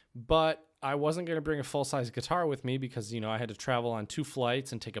 But I wasn't going to bring a full-size guitar with me because, I had to travel on 2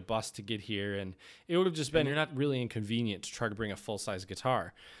 flights and take a bus to get here. And it would have just been really inconvenient to try to bring a full-size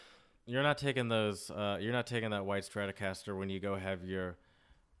guitar. You're not taking those. You're not taking that white Stratocaster when you go have your.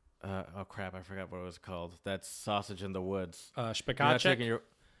 Oh crap! I forgot what it was called. That's Sausage in the Woods. Spikacek?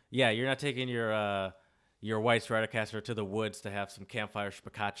 You're not taking your white Stratocaster to the woods to have some campfire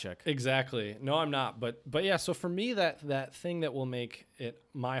spikacek. Exactly. No, I'm not. But yeah. So for me, that thing that will make it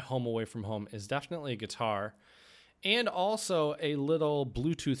my home away from home is definitely a guitar, and also a little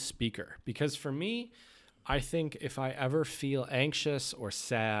Bluetooth speaker. Because for me, I think if I ever feel anxious or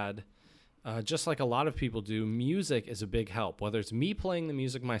sad, just like a lot of people do, music is a big help. Whether it's me playing the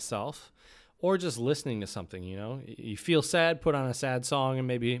music myself or just listening to something, you feel sad, put on a sad song and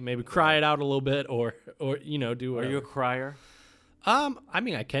maybe cry it out a little bit or do whatever. Are you a crier? I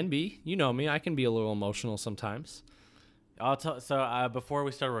mean, I can be. You know me. I can be a little emotional sometimes. I'll tell. So before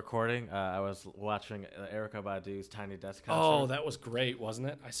we started recording, I was watching Erykah Badu's Tiny Desk concert. Oh, that was great, wasn't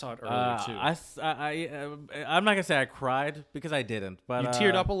it? I saw it earlier too. I'm not gonna say I cried because I didn't, but you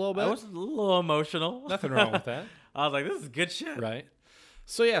teared up a little bit. I was a little emotional. Nothing wrong with that. I was like, "This is good shit." Right.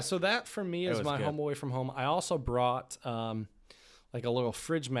 So yeah, so that for me is my good. home away from home. I also brought like a little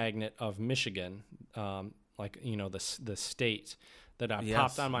fridge magnet of Michigan, the state that I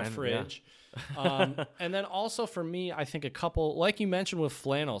popped on my fridge. Yeah. And then also for me, I think a couple, like you mentioned with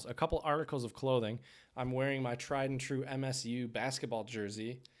flannels, a couple articles of clothing. I'm wearing my tried and true MSU basketball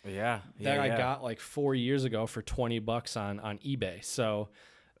jersey. That I got like 4 years ago for $20 on eBay. So,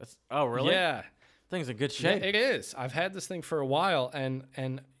 oh really? Yeah. Thing's in good shape. Yeah, it is. I've had this thing for a while, and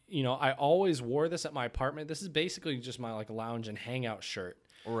I always wore this at my apartment. This is basically just my like lounge and hangout shirt.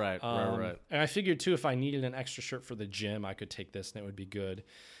 Right. And I figured too, if I needed an extra shirt for the gym, I could take this and it would be good.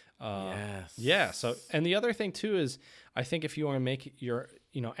 Yes. Yeah. So, and the other thing too is, I think if you want to make your,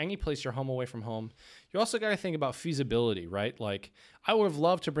 any place your home away from home, you also got to think about feasibility, right? Like, I would have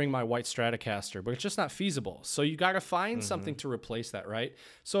loved to bring my white Stratocaster, but it's just not feasible. So you got to find something to replace that, right?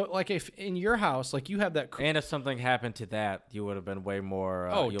 So, like, if in your house, like you have that, and if something happened to that, you would have been way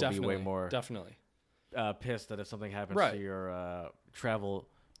more. You'll definitely, be way more definitely pissed that if something happens to your travel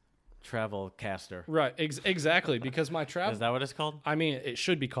caster. Right, exactly, because my travel... Is that what it's called? I mean, it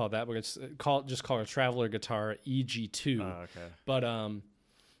should be called that, but it's called a Traveler Guitar EG2. Oh, okay.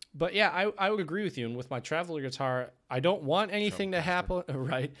 But yeah, I would agree with you. And with my Traveler guitar, I don't want anything to happen.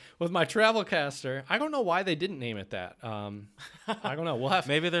 Right, with my Travelcaster, I don't know why they didn't name it that. I don't know. We'll have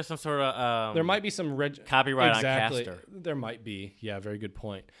maybe there's some sort of there might be some copyright on caster. There might be. Yeah, very good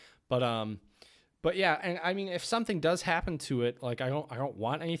point. But yeah, and I mean, if something does happen to it, like I don't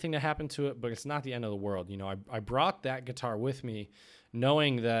want anything to happen to it, but it's not the end of the world. I brought that guitar with me,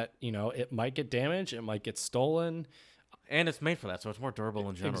 knowing that it might get damaged, it might get stolen, and it's made for that, so it's more durable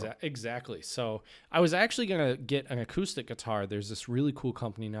in general. Exactly. So I was actually gonna get an acoustic guitar. There's this really cool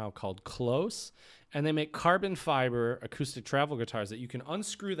company now called Close, and they make carbon fiber acoustic travel guitars that you can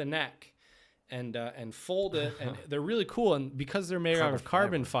unscrew the neck and fold it, and they're really cool. And because they're made out of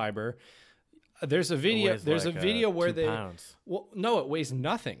carbon fiber. There's a video. There's a video where 2 pounds. Well, no, it weighs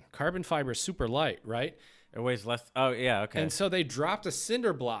nothing. Carbon fiber is super light, right? It weighs less. Oh yeah, okay. And so they dropped a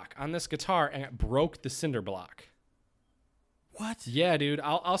cinder block on this guitar, and it broke the cinder block. What? Yeah, dude.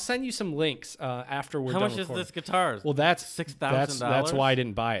 I'll send you some links after we're done. How much is this guitar? Well, that's $6,000. That's why I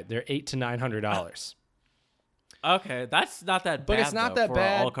didn't buy it. They're $800 to $900. Okay, that's not that bad. But it's not that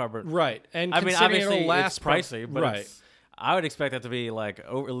bad, all carbon. Right? And I mean, obviously it'll last it's pricey, but I would expect that to be like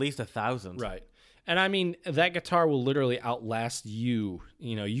at least $1,000. Right. And I mean, that guitar will literally outlast you.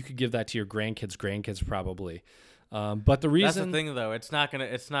 You could give that to your grandkids probably. But the reason that's the thing, though, it's not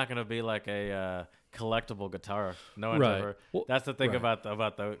gonna be like a collectible guitar. No one's ever. Well, that's the thing about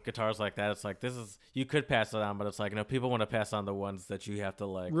the guitars like that. It's like you could pass it on, but it's like people want to pass on the ones that you have to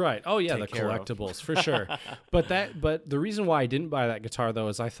like. Right. Oh yeah, the collectibles for sure. But the reason why I didn't buy that guitar though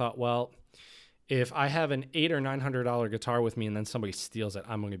is I thought, well, if I have an $800 or $900 guitar with me and then somebody steals it,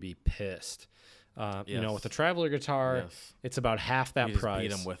 I'm going to be pissed. With the Traveler guitar, it's about half that price.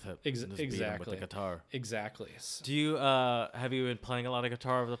 Beat them with it. Exactly. Beat 'em with the guitar. Exactly. Do you have you been playing a lot of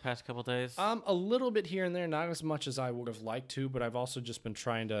guitar over the past couple days? A little bit here and there, not as much as I would have liked to, but I've also just been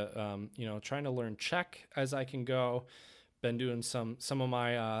trying to learn Czech as I can go. Been doing some of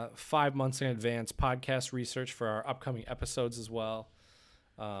my 5 months in advance podcast research for our upcoming episodes as well.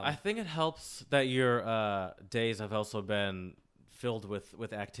 I think it helps that your days have also been filled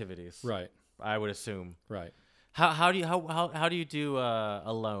with activities. Right. I would assume. Right. How do you do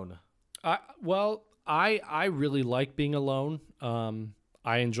alone? Well, I really like being alone.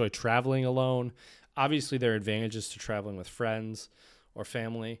 I enjoy traveling alone. Obviously, there are advantages to traveling with friends or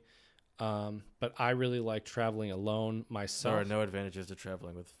family, but I really like traveling alone myself. There are no advantages to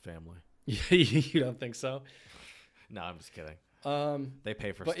traveling with family. You don't think so? No, I'm just kidding. They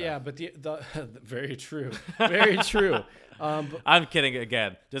pay for but stuff. yeah, but the very true, very true. I'm kidding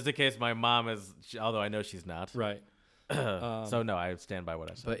again, just in case my mom is, although I know she's not. Right. So no, I stand by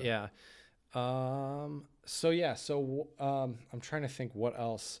what I said. But yeah. I'm trying to think what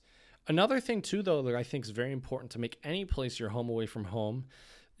else. Another thing too, though, that I think is very important to make any place your home away from home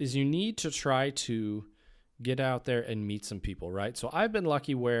is you need to try to get out there and meet some people, right? So I've been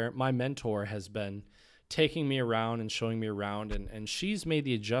lucky where my mentor has been taking me around and showing me around, and she's made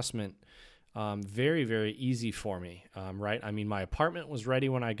the adjustment very, very easy for me, right? I mean, my apartment was ready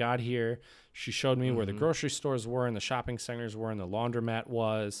when I got here. She showed me where the grocery stores were and the shopping centers were and the laundromat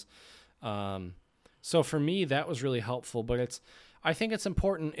was. So for me, that was really helpful, but I think it's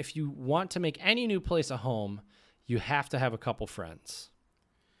important if you want to make any new place a home, you have to have a couple friends.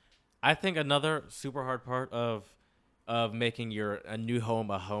 I think another super hard part of making a new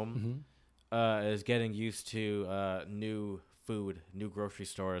home a home is getting used to new food, new grocery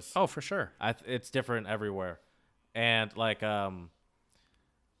stores. Oh, for sure. It's different everywhere, and like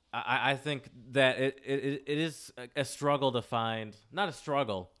I think that it is a struggle to find, not a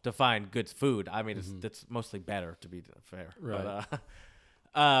struggle to find good food. I mean, it's mostly better, to be fair. Right.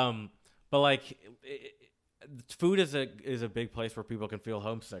 But like food is a big place where people can feel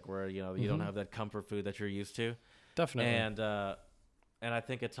homesick, where you don't have that comfort food that you're used to. Definitely. And I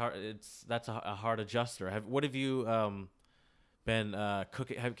think it's hard. That's a hard adjuster. What have you been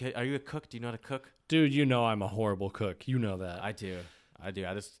cooking? Are you a cook? Do you know how to cook? Dude, you know I'm a horrible cook. You know that. I do. I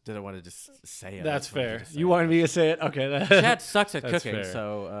just didn't want to just say it. That's fair. You wanted me to say it? Okay. Chad sucks at cooking, fair.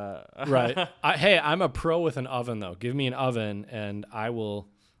 so... Right. Hey, I'm a pro with an oven, though. Give me an oven, and I will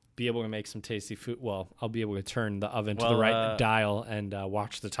be able to make some tasty food. Well, I'll be able to turn the oven to the right dial and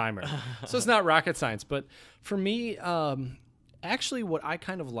watch the timer. So it's not rocket science. But for me, actually what I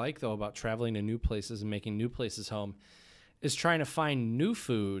kind of like, though, about traveling to new places and making new places home is trying to find new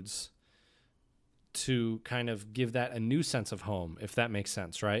foods to kind of give that a new sense of home, if that makes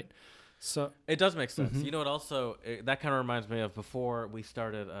sense, right? So it does make sense. You know what? Also, that kind of reminds me of before we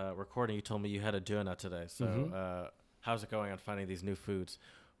started recording. You told me you had a doona today. So how's it going on finding these new foods?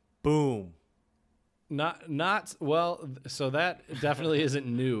 Boom. Not well. So that definitely isn't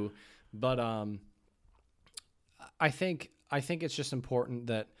new, but I think it's just important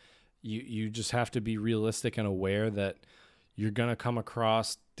that you just have to be realistic and aware that you're going to come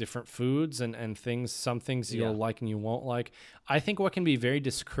across different foods and things, some things you'll like and you won't like. I think what can be very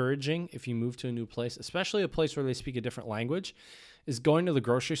discouraging if you move to a new place, especially a place where they speak a different language, is going to the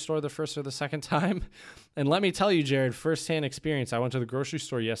grocery store the first or the second time. And let me tell you, Jared, firsthand experience, I went to the grocery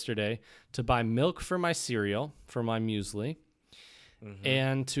store yesterday to buy milk for my cereal, for my muesli,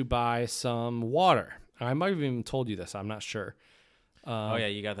 and to buy some water. I might have even told you this. I'm not sure. Oh, yeah,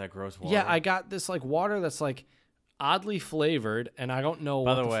 you got that gross water. Yeah, I got this like water that's like oddly flavored, and I don't know.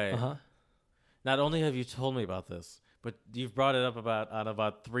 By the way, not only have you told me about this, but you've brought it up on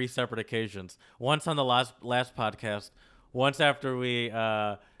about 3 separate occasions. Once on the last podcast, once after we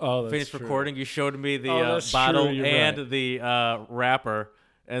finished recording, you showed me the bottle and the wrapper,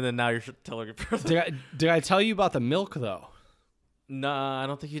 and then now you're telling me. Did I tell you about the milk though? No, I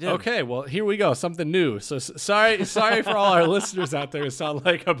don't think you did. Okay, well, here we go. Something new. So sorry for all our listeners out there who sound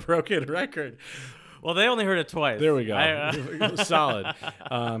like a broken record. Well, they only heard it twice. There we go. Solid.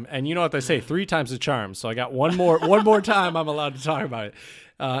 And you know what they say, 3 times the charm. So I got one more time I'm allowed to talk about it.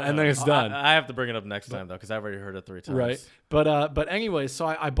 And then it's done. I have to bring it up next time, though, because I've already heard it 3 times. Right. But anyway, so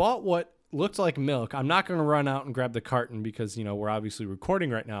I bought what looked like milk. I'm not going to run out and grab the carton because, we're obviously recording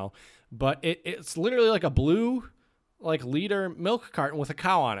right now. But it's literally like a blue liter milk carton with a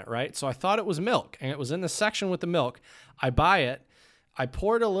cow on it, right? So I thought it was milk, and it was in the section with the milk. I buy it. I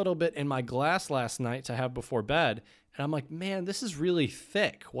poured a little bit in my glass last night to have before bed, and I'm like, man, this is really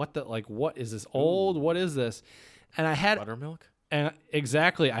thick. What is this old? What is this? And I had buttermilk? And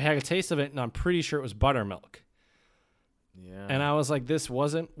exactly, I had a taste of it, and I'm pretty sure it was buttermilk. Yeah. And I was like, this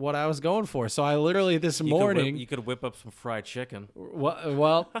wasn't what I was going for. So I literally this morning... You could whip up some fried chicken.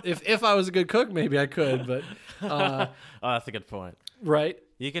 Well, if I was a good cook, maybe I could, but... Oh, that's a good point. Right.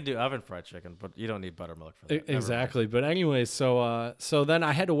 You can do oven fried chicken, but you don't need buttermilk for that. Never mind. Exactly. But anyways, so then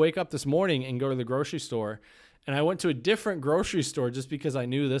I had to wake up this morning and go to the grocery store, and I went to a different grocery store just because I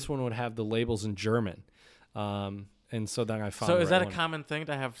knew this one would have the labels in German. And so then I found. So the is right that a one. common thing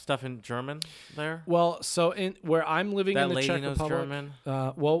to have stuff in German there? Well, so in where I'm living That in the lady Czech knows Republic.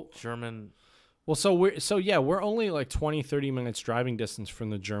 German? German. Well, so we're only like 20, 30 minutes driving distance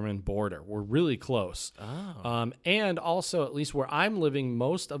from the German border. We're really close. Oh. And also, at least where I'm living,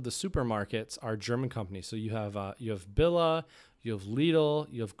 most of the supermarkets are German companies. So you have Billa, you have Lidl,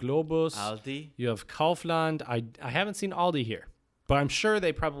 you have Globus, Aldi. you have Kaufland. I haven't seen Aldi here, but I'm sure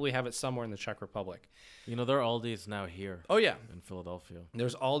they probably have it somewhere in the Czech Republic. You know, there are Aldi's now here Oh yeah, in Philadelphia.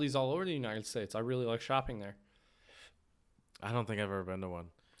 there's Aldis all over the United States. I really like shopping there. I don't think I've ever been to one.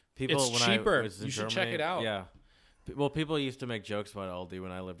 People, It's when cheaper. I was in You should Germany, check it out. Yeah. Well, people used to make jokes about Aldi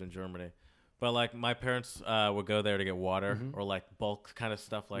when I lived in Germany. But, like, my parents would go there to get water or, like, bulk kind of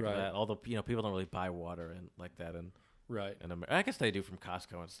stuff like Right. that. Although, you know, people don't really buy water and like that in Right. America. I guess they do from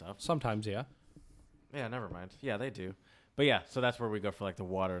Costco and stuff. Sometimes, yeah. Yeah, never mind. Yeah, they do. But, yeah, so that's where we go for, like, the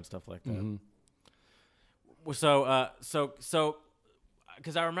water and stuff like that. Mm-hmm. So,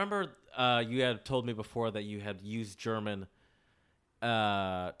 because I remember you had told me before that you had used German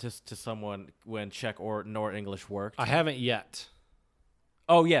to someone when Czech or nor English worked. I haven't yet.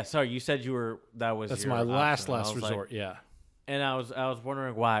 Oh yeah, sorry. You said you were. That's your my last option. I was like- resort. Yeah. and I was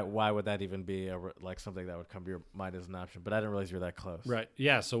wondering why would that even be like something that would come to your mind as an option? But I didn't realize you were that close. Right.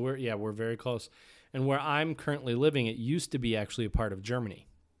 Yeah. So we're very close, and where I'm currently living, it used to be actually a part of Germany.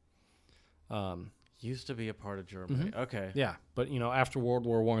 Used to be a part of Germany. Okay. Yeah, but after World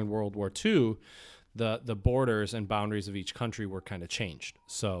War I and World War II, the borders and boundaries of each country were kind of changed.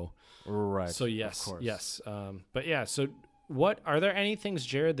 So Right. So yes, Of course. yes. But yeah. So what are there any things,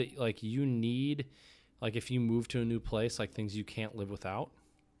 Jared, that like you need, like if you move to a new place, like things you can't live without?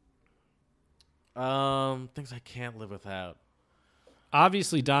 Things I can't live without.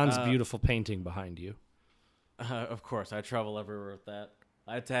 Obviously, Don's beautiful painting behind you. Of course, I travel everywhere with that.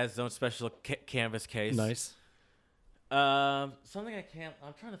 It has its own special canvas case. Nice. Something I can't.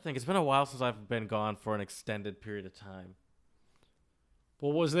 I'm trying to think. It's been a while since I've been gone for an extended period of time.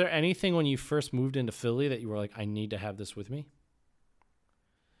 Well, was there anything when you first moved into Philly that you were like, I need to have this with me?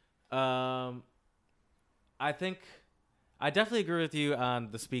 I think I definitely agree with you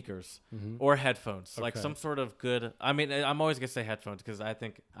on the speakers or headphones, like Okay. some sort of good. I mean, I'm always gonna say headphones because I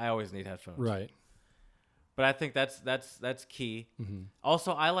think I always need headphones. Right. But I think that's key.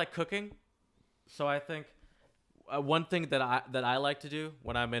 Also, I like cooking, so I think one thing that I like to do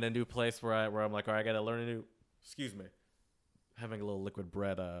when I'm in a new place where I'm like, all right, I gotta learn a new. Excuse me, having a little liquid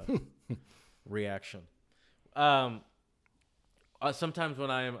bread reaction. Sometimes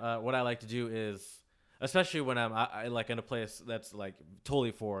when I'm what I like to do is, especially when I'm I like in a place that's like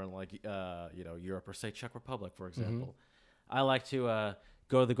totally foreign, like Europe or say Czech Republic, for example. I like to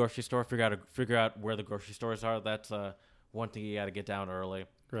go to the grocery store, figure out where the grocery stores are. That's one thing you got to get down early,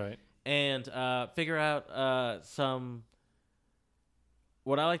 Right. and figure out some.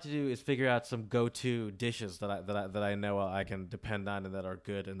 What I like to do is figure out some go-to dishes that I know I can depend on and that are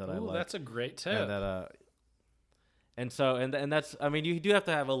good and that I Ooh, like. that's a great tip. And that and that's, I mean, you do have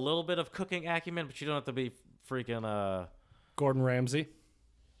to have a little bit of cooking acumen, but you don't have to be freaking Gordon Ramsay.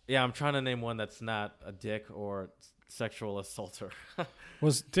 yeah, I'm trying to name one that's not a dick or sexual assaulter.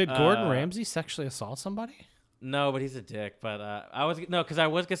 Did Gordon Ramsay sexually assault somebody? No, but he's a dick. But because I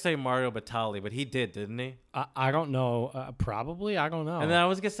was gonna say Mario Batali, but he didn't he? I don't know. Probably. I don't know. And then I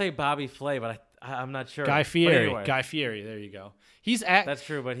was gonna say Bobby Flay, but I'm not sure. Guy But Fieri. anyway, Guy Fieri. There you go. He's at. that's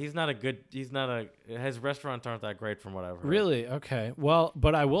true, but he's not a good. He's not a. His restaurants aren't that great from what I've heard. Really? Okay. Well,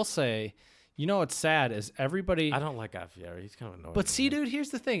 but I will say, what's sad is everybody. I don't like Guy Fieri. He's kind of annoying. But to see, me. dude,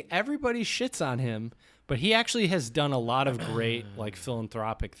 here's the thing. Everybody shits on him, but he actually has done a lot of great, like,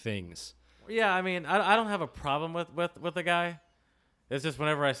 philanthropic things. Yeah, I mean, I don't have a problem with the guy. It's just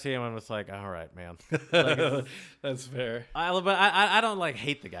whenever I see him, I'm just like, all right, man. Like, That's fair. but I don't like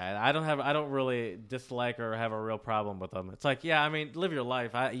hate the guy. I don't really dislike or have a real problem with him. It's like, yeah, I mean, live your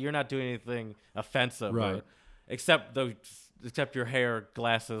life. You're not doing anything offensive, Right. except your hair,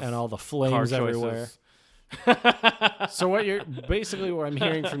 glasses, And all the car flames choices. everywhere. So what what I'm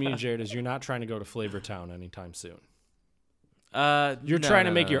hearing from you, Jared, is you're not trying to go to Flavortown anytime soon. You're trying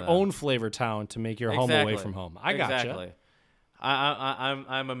to make your own Flavor Town to make your home away from home. I gotcha. Exactly.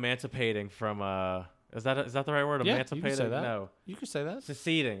 I'm emancipating from is that the right word? Yeah, Emancipating? you can say that. No. You could say that.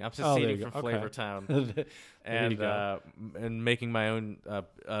 Seceding. I'm Oh, there seceding you from go. Okay. Flavortown There and you go. and making my own what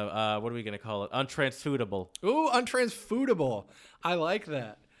are we gonna call it? Untransfoodable. Ooh, untransfoodable. I like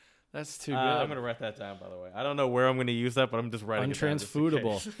that. That's too good. I'm gonna write that down, by the way. I don't know where I'm gonna use that, but I'm just writing it down just in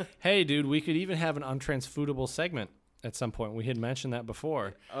Untransfoodable. case. Hey, dude, we could even have an untransfoodable segment at some point. We had mentioned that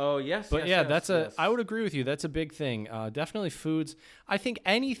before. Oh yes, But yes, yeah, yes, that's yes. I would agree with you. That's a big thing. Definitely foods. I think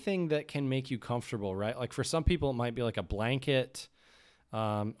anything that can make you comfortable, right? Like for some people, it might be like a blanket,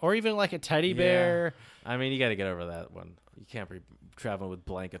 or even like a teddy bear. I mean, you got to get over that one. You can't be traveling with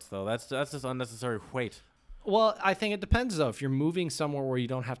blankets, though. That's just unnecessary weight. Well, I think it depends though. If you're moving somewhere where you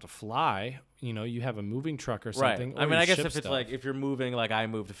don't have to fly, you have a moving truck or something. Right. I or mean, you I guess ship if it's stuff. like if you're moving, like I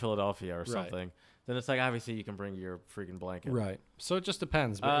moved to Philadelphia or Right. something, then it's like obviously you can bring your freaking blanket. Right. So it just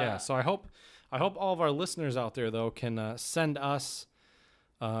depends. But yeah, so I hope all of our listeners out there though can send us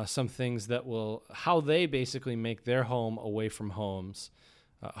some things that will how they basically make their home away from homes.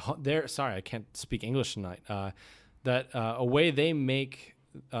 Sorry, I can't speak English tonight. That a way they make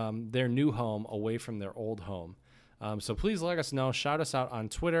their new home away from their old home. So please let us know. Shout us out on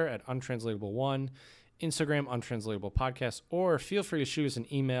Twitter at Untranslatable1, Instagram Untranslatable Podcast, or feel free to shoot us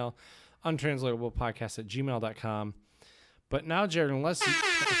an email, untranslatablepodcast@gmail.com. But now, Jared,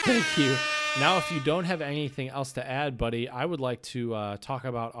 thank you. Now, if you don't have anything else to add, buddy, I would like to talk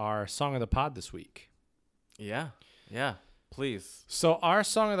about our Song of the Pod this week. Yeah. Please. So our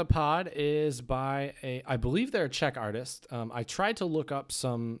Song of the Pod is by I believe they're a Czech artist. I tried to look up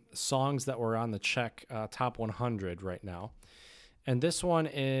some songs that were on the Czech top 100 right now. And this one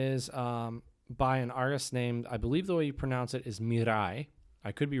is by an artist named, I believe the way you pronounce it is Mirai.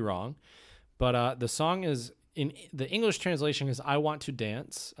 I could be wrong. But the song is, in the English translation is I Want to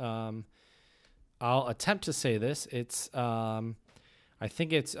Dance. I'll attempt to say this. It's, I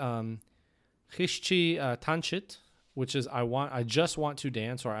think it's Chci Tančit, which is I just want to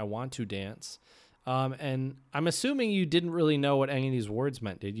dance, or I want to dance. And I'm assuming you didn't really know what any of these words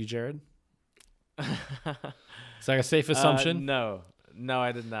meant, did you, Jared? Is that a safe assumption? No,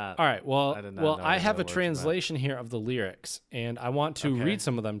 I did not. All right. Well, I did not know I what have the a words translation here of the lyrics, and I want to Okay. read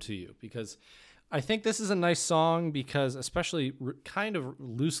some of them to you because I think this is a nice song because, especially kind of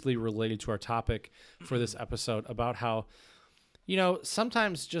loosely related to our topic for this episode, about how,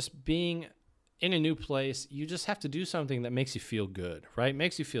 sometimes just being in a new place, you just have to do something that makes you feel good, right?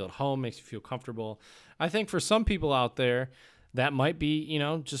 Makes you feel at home, makes you feel comfortable. I think for some people out there, that might be,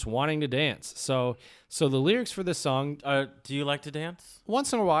 just wanting to dance. So the lyrics for this song, Do you like to dance?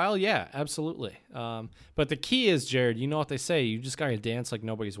 once in a while, yeah, absolutely. But the key is, Jared, you know what they say, you just got to dance like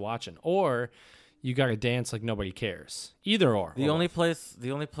nobody's watching, or you got to dance like nobody cares. Either or. The only place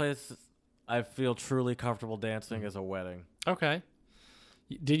I feel truly comfortable dancing is a wedding. Okay.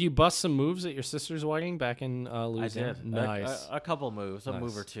 Did you bust some moves at your sister's wedding back in Louisiana? I did. Nice. A couple moves, a Nice.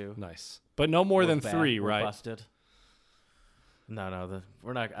 move or two. Nice. But no more We're than bad. 3, We're right? Busted. No,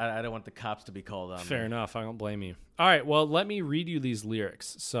 we're not. I don't want the cops to be called on. Fair me. enough. I don't blame you. All right. Well, let me read you these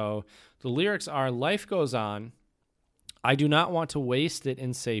lyrics. So the lyrics are: life goes on. I do not want to waste it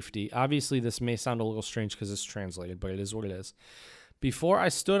in safety. Obviously, this may sound a little strange because it's translated, but it is what it is. Before I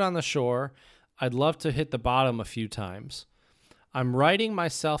stood on the shore, I'd love to hit the bottom a few times. I'm writing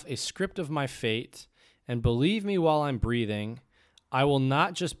myself a script of my fate, and believe me while I'm breathing, I will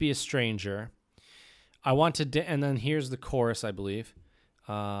not just be a stranger. I want to, and then here's the chorus, I believe.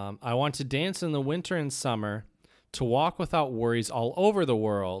 I want to dance in the winter and summer, to walk without worries all over the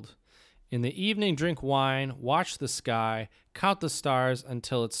world. In the evening, drink wine, watch the sky, count the stars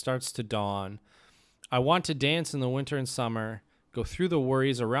until it starts to dawn. I want to dance in the winter and summer, go through the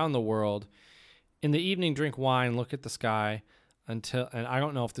worries around the world. In the evening, drink wine, look at the sky, until, and I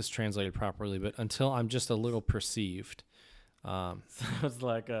don't know if this translated properly, but until I'm just a little perceived. Sounds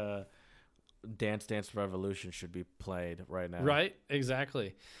like a Dance Revolution should be played right now. Right?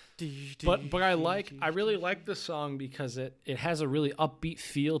 Exactly. But I really like this song because it has a really upbeat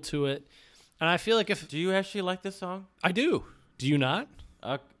feel to it. And I feel like Do you actually like this song? I do. Do you not?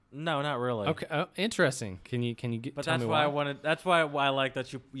 No, not really. Okay, interesting. Can you But tell that's me why I wanted. That's why I like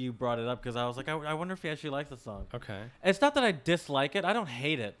that you brought it up, because I was like, I wonder if you actually like the song. Okay. It's not that I dislike it. I don't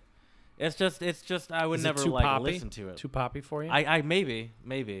hate it. It's just I would Is it never too like poppy? listen to it. Too poppy for you? I maybe.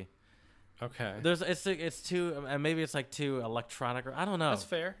 Okay. It's too, and maybe it's like too electronic, or I don't know. That's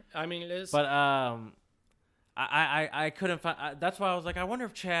fair. I mean, it is. But I couldn't find. That's why I was like, I wonder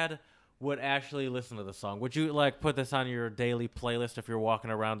if Chad would actually listen to the song. Would you like put this on your daily playlist if you're walking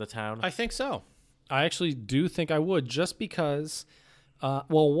around the town? I think so. I actually do think I would, just because.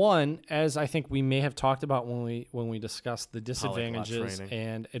 Well, one, as I think we may have talked about when we discussed the disadvantages training.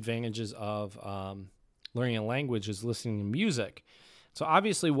 and advantages of learning a language is listening to music. So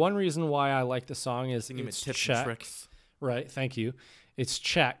obviously, one reason why I like the song is Give me it's tips Czech, and tricks. right? Thank you. It's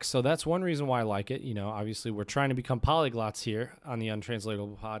Czech, so that's one reason why I like it. You know, obviously we're trying to become polyglots here on the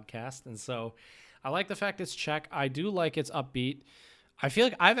Untranslatable podcast, and so I like the fact it's Czech. I do like its upbeat. I feel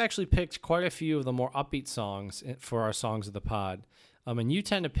like I've actually picked quite a few of the more upbeat songs for our songs of the pod. And you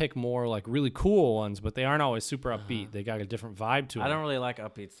tend to pick more like really cool ones, but they aren't always super upbeat. They got a different vibe to them. I don't really like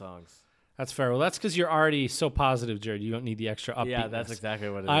upbeat songs. That's fair. Well, that's because you're already so positive, Jared. You don't need the extra upbeat. Yeah, that's exactly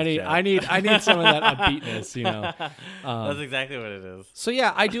what it is. I need some of that upbeatness, you know. That's exactly what it is. So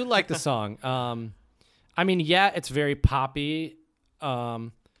yeah, I do like the song. I mean, yeah, it's very poppy.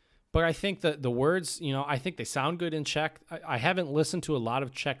 But I think that the words, you know, I think they sound good in Czech. I haven't listened to a lot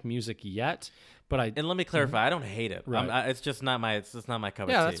of Czech music yet, but And let me clarify, I don't hate it. Right. It's just not my cup of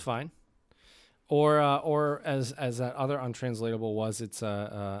tea. Yeah, that's fine. Or as that other untranslatable was, it's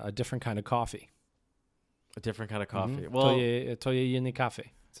a different kind of coffee. A different kind of coffee. Mm-hmm. Well, Toye yeni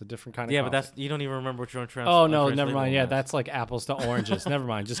coffee. It's a different kind of yeah, coffee. but you don't even remember what you're on Oh no, never mind. Yeah, that's like apples to oranges. Never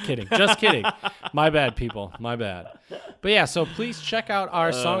mind. Just kidding. Just kidding. My bad, people. My bad. But yeah, so please check out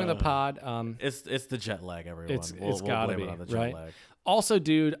our song of the pod. It's the jet lag, everyone. It's gotta blame be it on the jet right. lag. Also,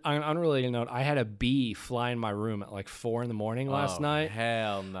 dude, on an unrelated note, I had a bee fly in my room at like 4 a.m. last night.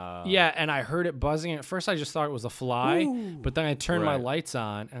 Hell no. Yeah, and I heard it buzzing. At first, I just thought it was a fly, but then I turned my Right. lights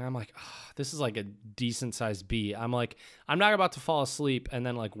on, and I'm like, oh, this is like a decent sized bee. I'm like, I'm not about to fall asleep and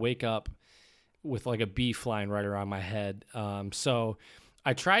then like wake up with like a bee flying right around my head. So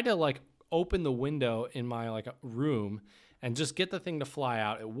I tried to like open the window in my like room and just get the thing to fly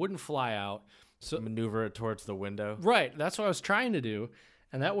out. It wouldn't fly out. So Maneuver it towards the window. right, that's what I was trying to do,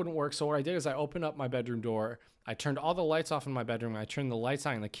 and that wouldn't work. So what I did is I opened up my bedroom door. I turned all the lights off in my bedroom. I turned the lights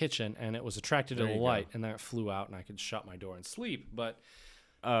on in the kitchen, and it was attracted to There the you light, go. and then it flew out, and I could shut my door and sleep. But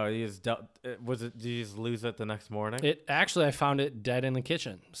Oh, you just did you just lose it the next morning? it actually, I found it dead in the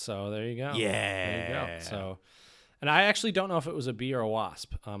kitchen. So there you go. There you Yeah. go. So, and I actually don't know if it was a bee or a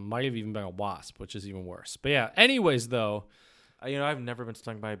wasp. Might have even been a wasp, which is even worse. But yeah. Anyways, though, I've never been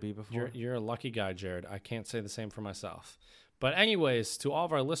stung by a bee before. you're a lucky guy, Jared. I can't say the same for myself. But anyways, to all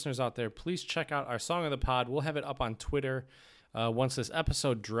of our listeners out there, please check out our song of the pod. We'll have it up on Twitter once this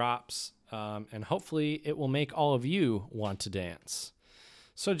episode drops, and hopefully it will make all of you want to dance.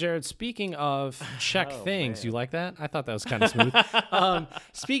 So, Jared, speaking of Czech things, man. you like that? I thought that was kind of smooth.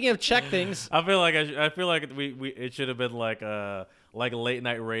 Speaking of Czech things, I feel like we it should have been like late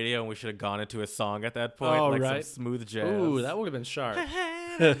night radio, and we should have gone into a song at that point, Oh, like right. some smooth jazz. ooh, that would have been sharp.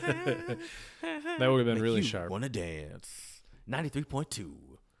 That would have been really sharp. Wanna dance? 93.2.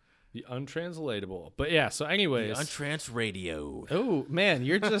 The untranslatable. But yeah, so anyways. Untrans radio. Oh man,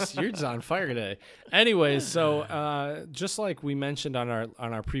 you're just on fire today. Anyways, so just like we mentioned on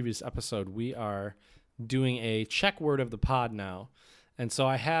our previous episode, we are doing a Czech word of the pod now. And so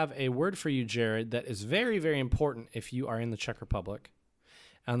I have a word for you, Jared, that is very, very important if you are in the Czech Republic.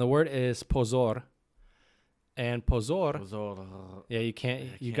 And the word is pozor. And pozor, yeah,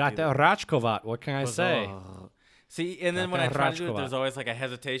 you got that Rachkovat. What can I say? See, and then Got when I that try to do it, Rachkovat. there's always like a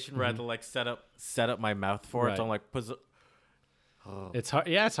hesitation where I have to like set up my mouth for it. So Right. I'm like, It's hard.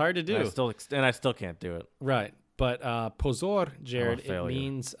 Yeah, it's hard to do. and I still can't do it. Right. But pozor, Jared, it failure.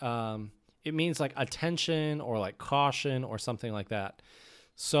 means like attention or like caution or something like that.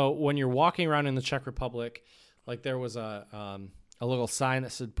 So when you're walking around in the Czech Republic, like there was a little sign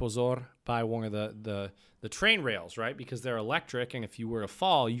that said pozor by one of the train rails, right? Because they're electric, and if you were to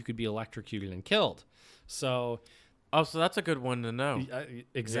fall, you could be electrocuted and killed. So Oh, so that's a good one to know.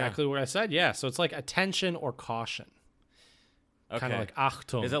 exactly what I said. Yeah. So it's like attention or caution. Okay. Kind of like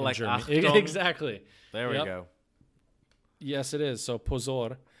Achtung. Is it in like German. Achtung? Exactly. There we Yep. go. Yes, it is. So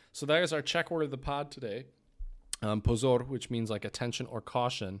pozor. So that is our Czech word of the pod today. Pozor, which means like attention or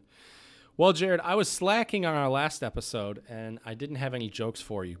caution. Well, Jared, I was slacking on our last episode, and I didn't have any jokes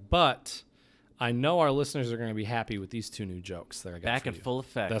for you, but I know our listeners are going to be happy with these two new jokes that I got Back for in you. full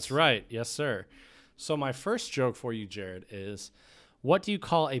effect. That's right. Yes, sir. So my first joke for you, Jared, is what do you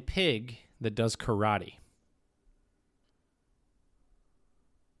call a pig that does karate?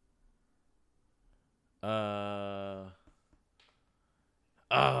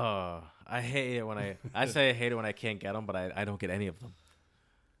 I hate it when I say I hate it when I can't get them, but I don't get any of them.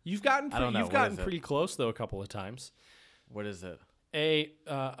 You've gotten I don't know. you've What gotten is it? pretty close though a couple of times. What is it?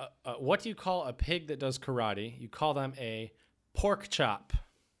 What do you call a pig that does karate? You call them a pork chop.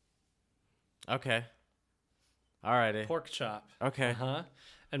 Okay. Alrighty. Pork chop. Okay. Huh?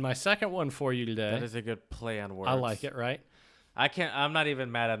 And my second one for you today. That is a good play on words. I like it, right? I'm not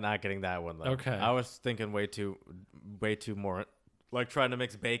even mad at not getting that one though. Okay. I was thinking way too more, like trying to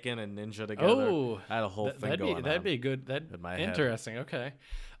mix bacon and ninja together. Oh, I had a whole thing that'd going be on. that'd be good. in my head. Interesting. Okay.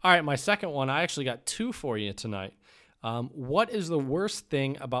 All right, my second one. I actually got two for you tonight. What is the worst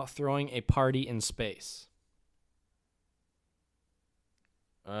thing about throwing a party in space?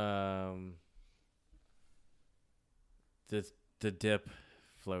 The dip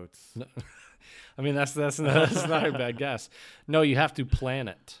floats. No. I mean, that's not a bad guess. No, you have to plan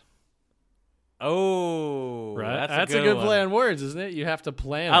it. Oh, Right? That's a good one. play on words, isn't it? You have to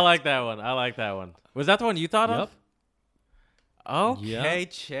plan it. I like that one. Was that the one you thought Yep. of? Okay, Yep.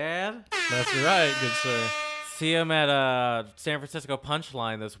 Chad. That's right, good sir. See him at San Francisco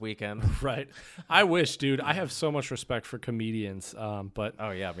Punchline this weekend. Right. I wish, dude. I have so much respect for comedians, but Oh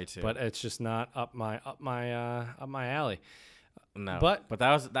yeah, me too. but it's just not up my alley. no, but-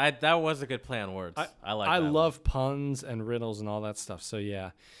 that was a good play on words. I like. I that love puns and riddles and all that stuff. So yeah.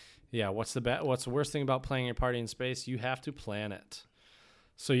 What's the worst thing about playing a party in space? You have to plan it.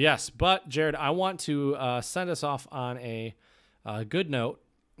 So yes, but Jared, I want to send us off on a good note,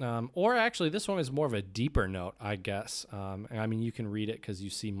 or actually, this one is more of a deeper note, I guess. I mean, you can read it because you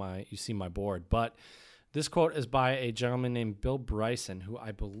see my board. But this quote is by a gentleman named Bill Bryson, who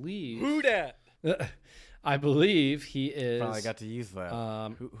I believe Who dat? I believe he is. Finally got to use that.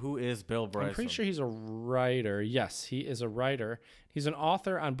 Who is Bill Bryson? I'm pretty sure he's a writer. Yes, he is a writer. He's an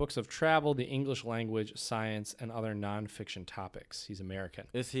author on books of travel, the English language, science, and other nonfiction topics. He's American.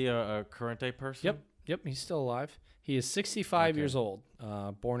 Is he a current day person? Yep, he's still alive. He is 65 Okay. years old,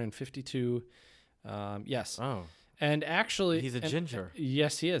 born in 52. Yes. Oh, And actually... he's a ginger.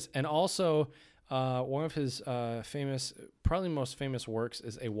 Yes, he is. And also, one of his probably most famous works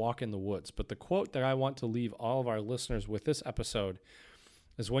is A Walk in the Woods. But the quote that I want to leave all of our listeners with this episode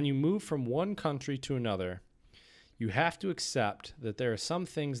is, when you move from one country to another, you have to accept that there are some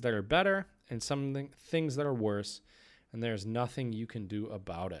things that are better and some things that are worse, and there's nothing you can do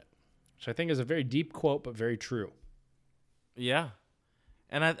about it. Which I think is a very deep quote, but very true. Yeah,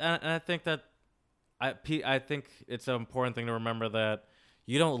 and I think that I think it's an important thing to remember that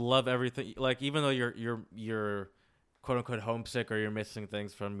you don't love everything. Like, even though you're quote unquote homesick or you're missing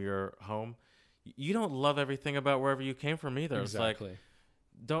things from your home, you don't love everything about wherever you came from either. Exactly.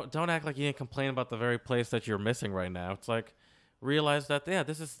 It's like, don't act like you didn't complain about the very place that you're missing right now. It's like, realize that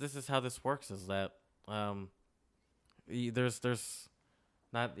this is how this works. Is that there's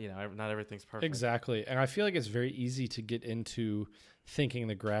not not everything's perfect. Exactly. And I feel like it's very easy to get into thinking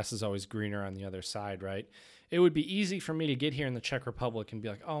the grass is always greener on the other side, right? It would be easy for me to get here in the Czech Republic and be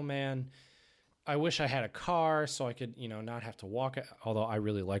like, oh man, I wish I had a car so I could, not have to walk. Although I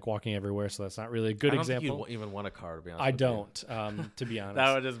really like walking everywhere, so that's not really a good I don't example. think you'd even want a car, to be honest. I with you. don't, to be honest.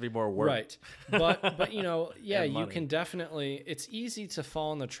 That would just be more work. Right. But yeah, And you money. can definitely, it's easy to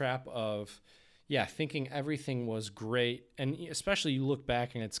fall in the trap of, thinking everything was great. And especially you look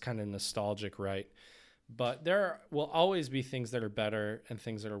back and it's kind of nostalgic, right? But there will always be things that are better and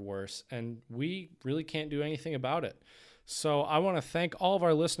things that are worse. And we really can't do anything about it. So I want to thank all of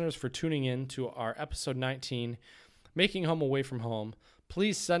our listeners for tuning in to our episode 19, Making Home Away from Home.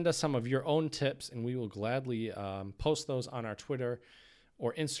 Please send us some of your own tips, and we will gladly post those on our Twitter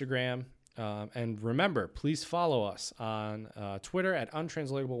or Instagram. And remember, please follow us on Twitter at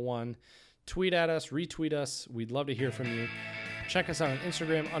Untranslatable1. Tweet at us, retweet us. We'd love to hear from you. Check us out on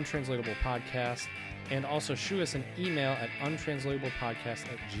Instagram, Untranslatable Podcast, and also shoot us an email at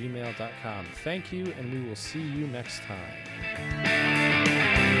untranslatablepodcast@gmail.com. Thank you, and we will see you next time.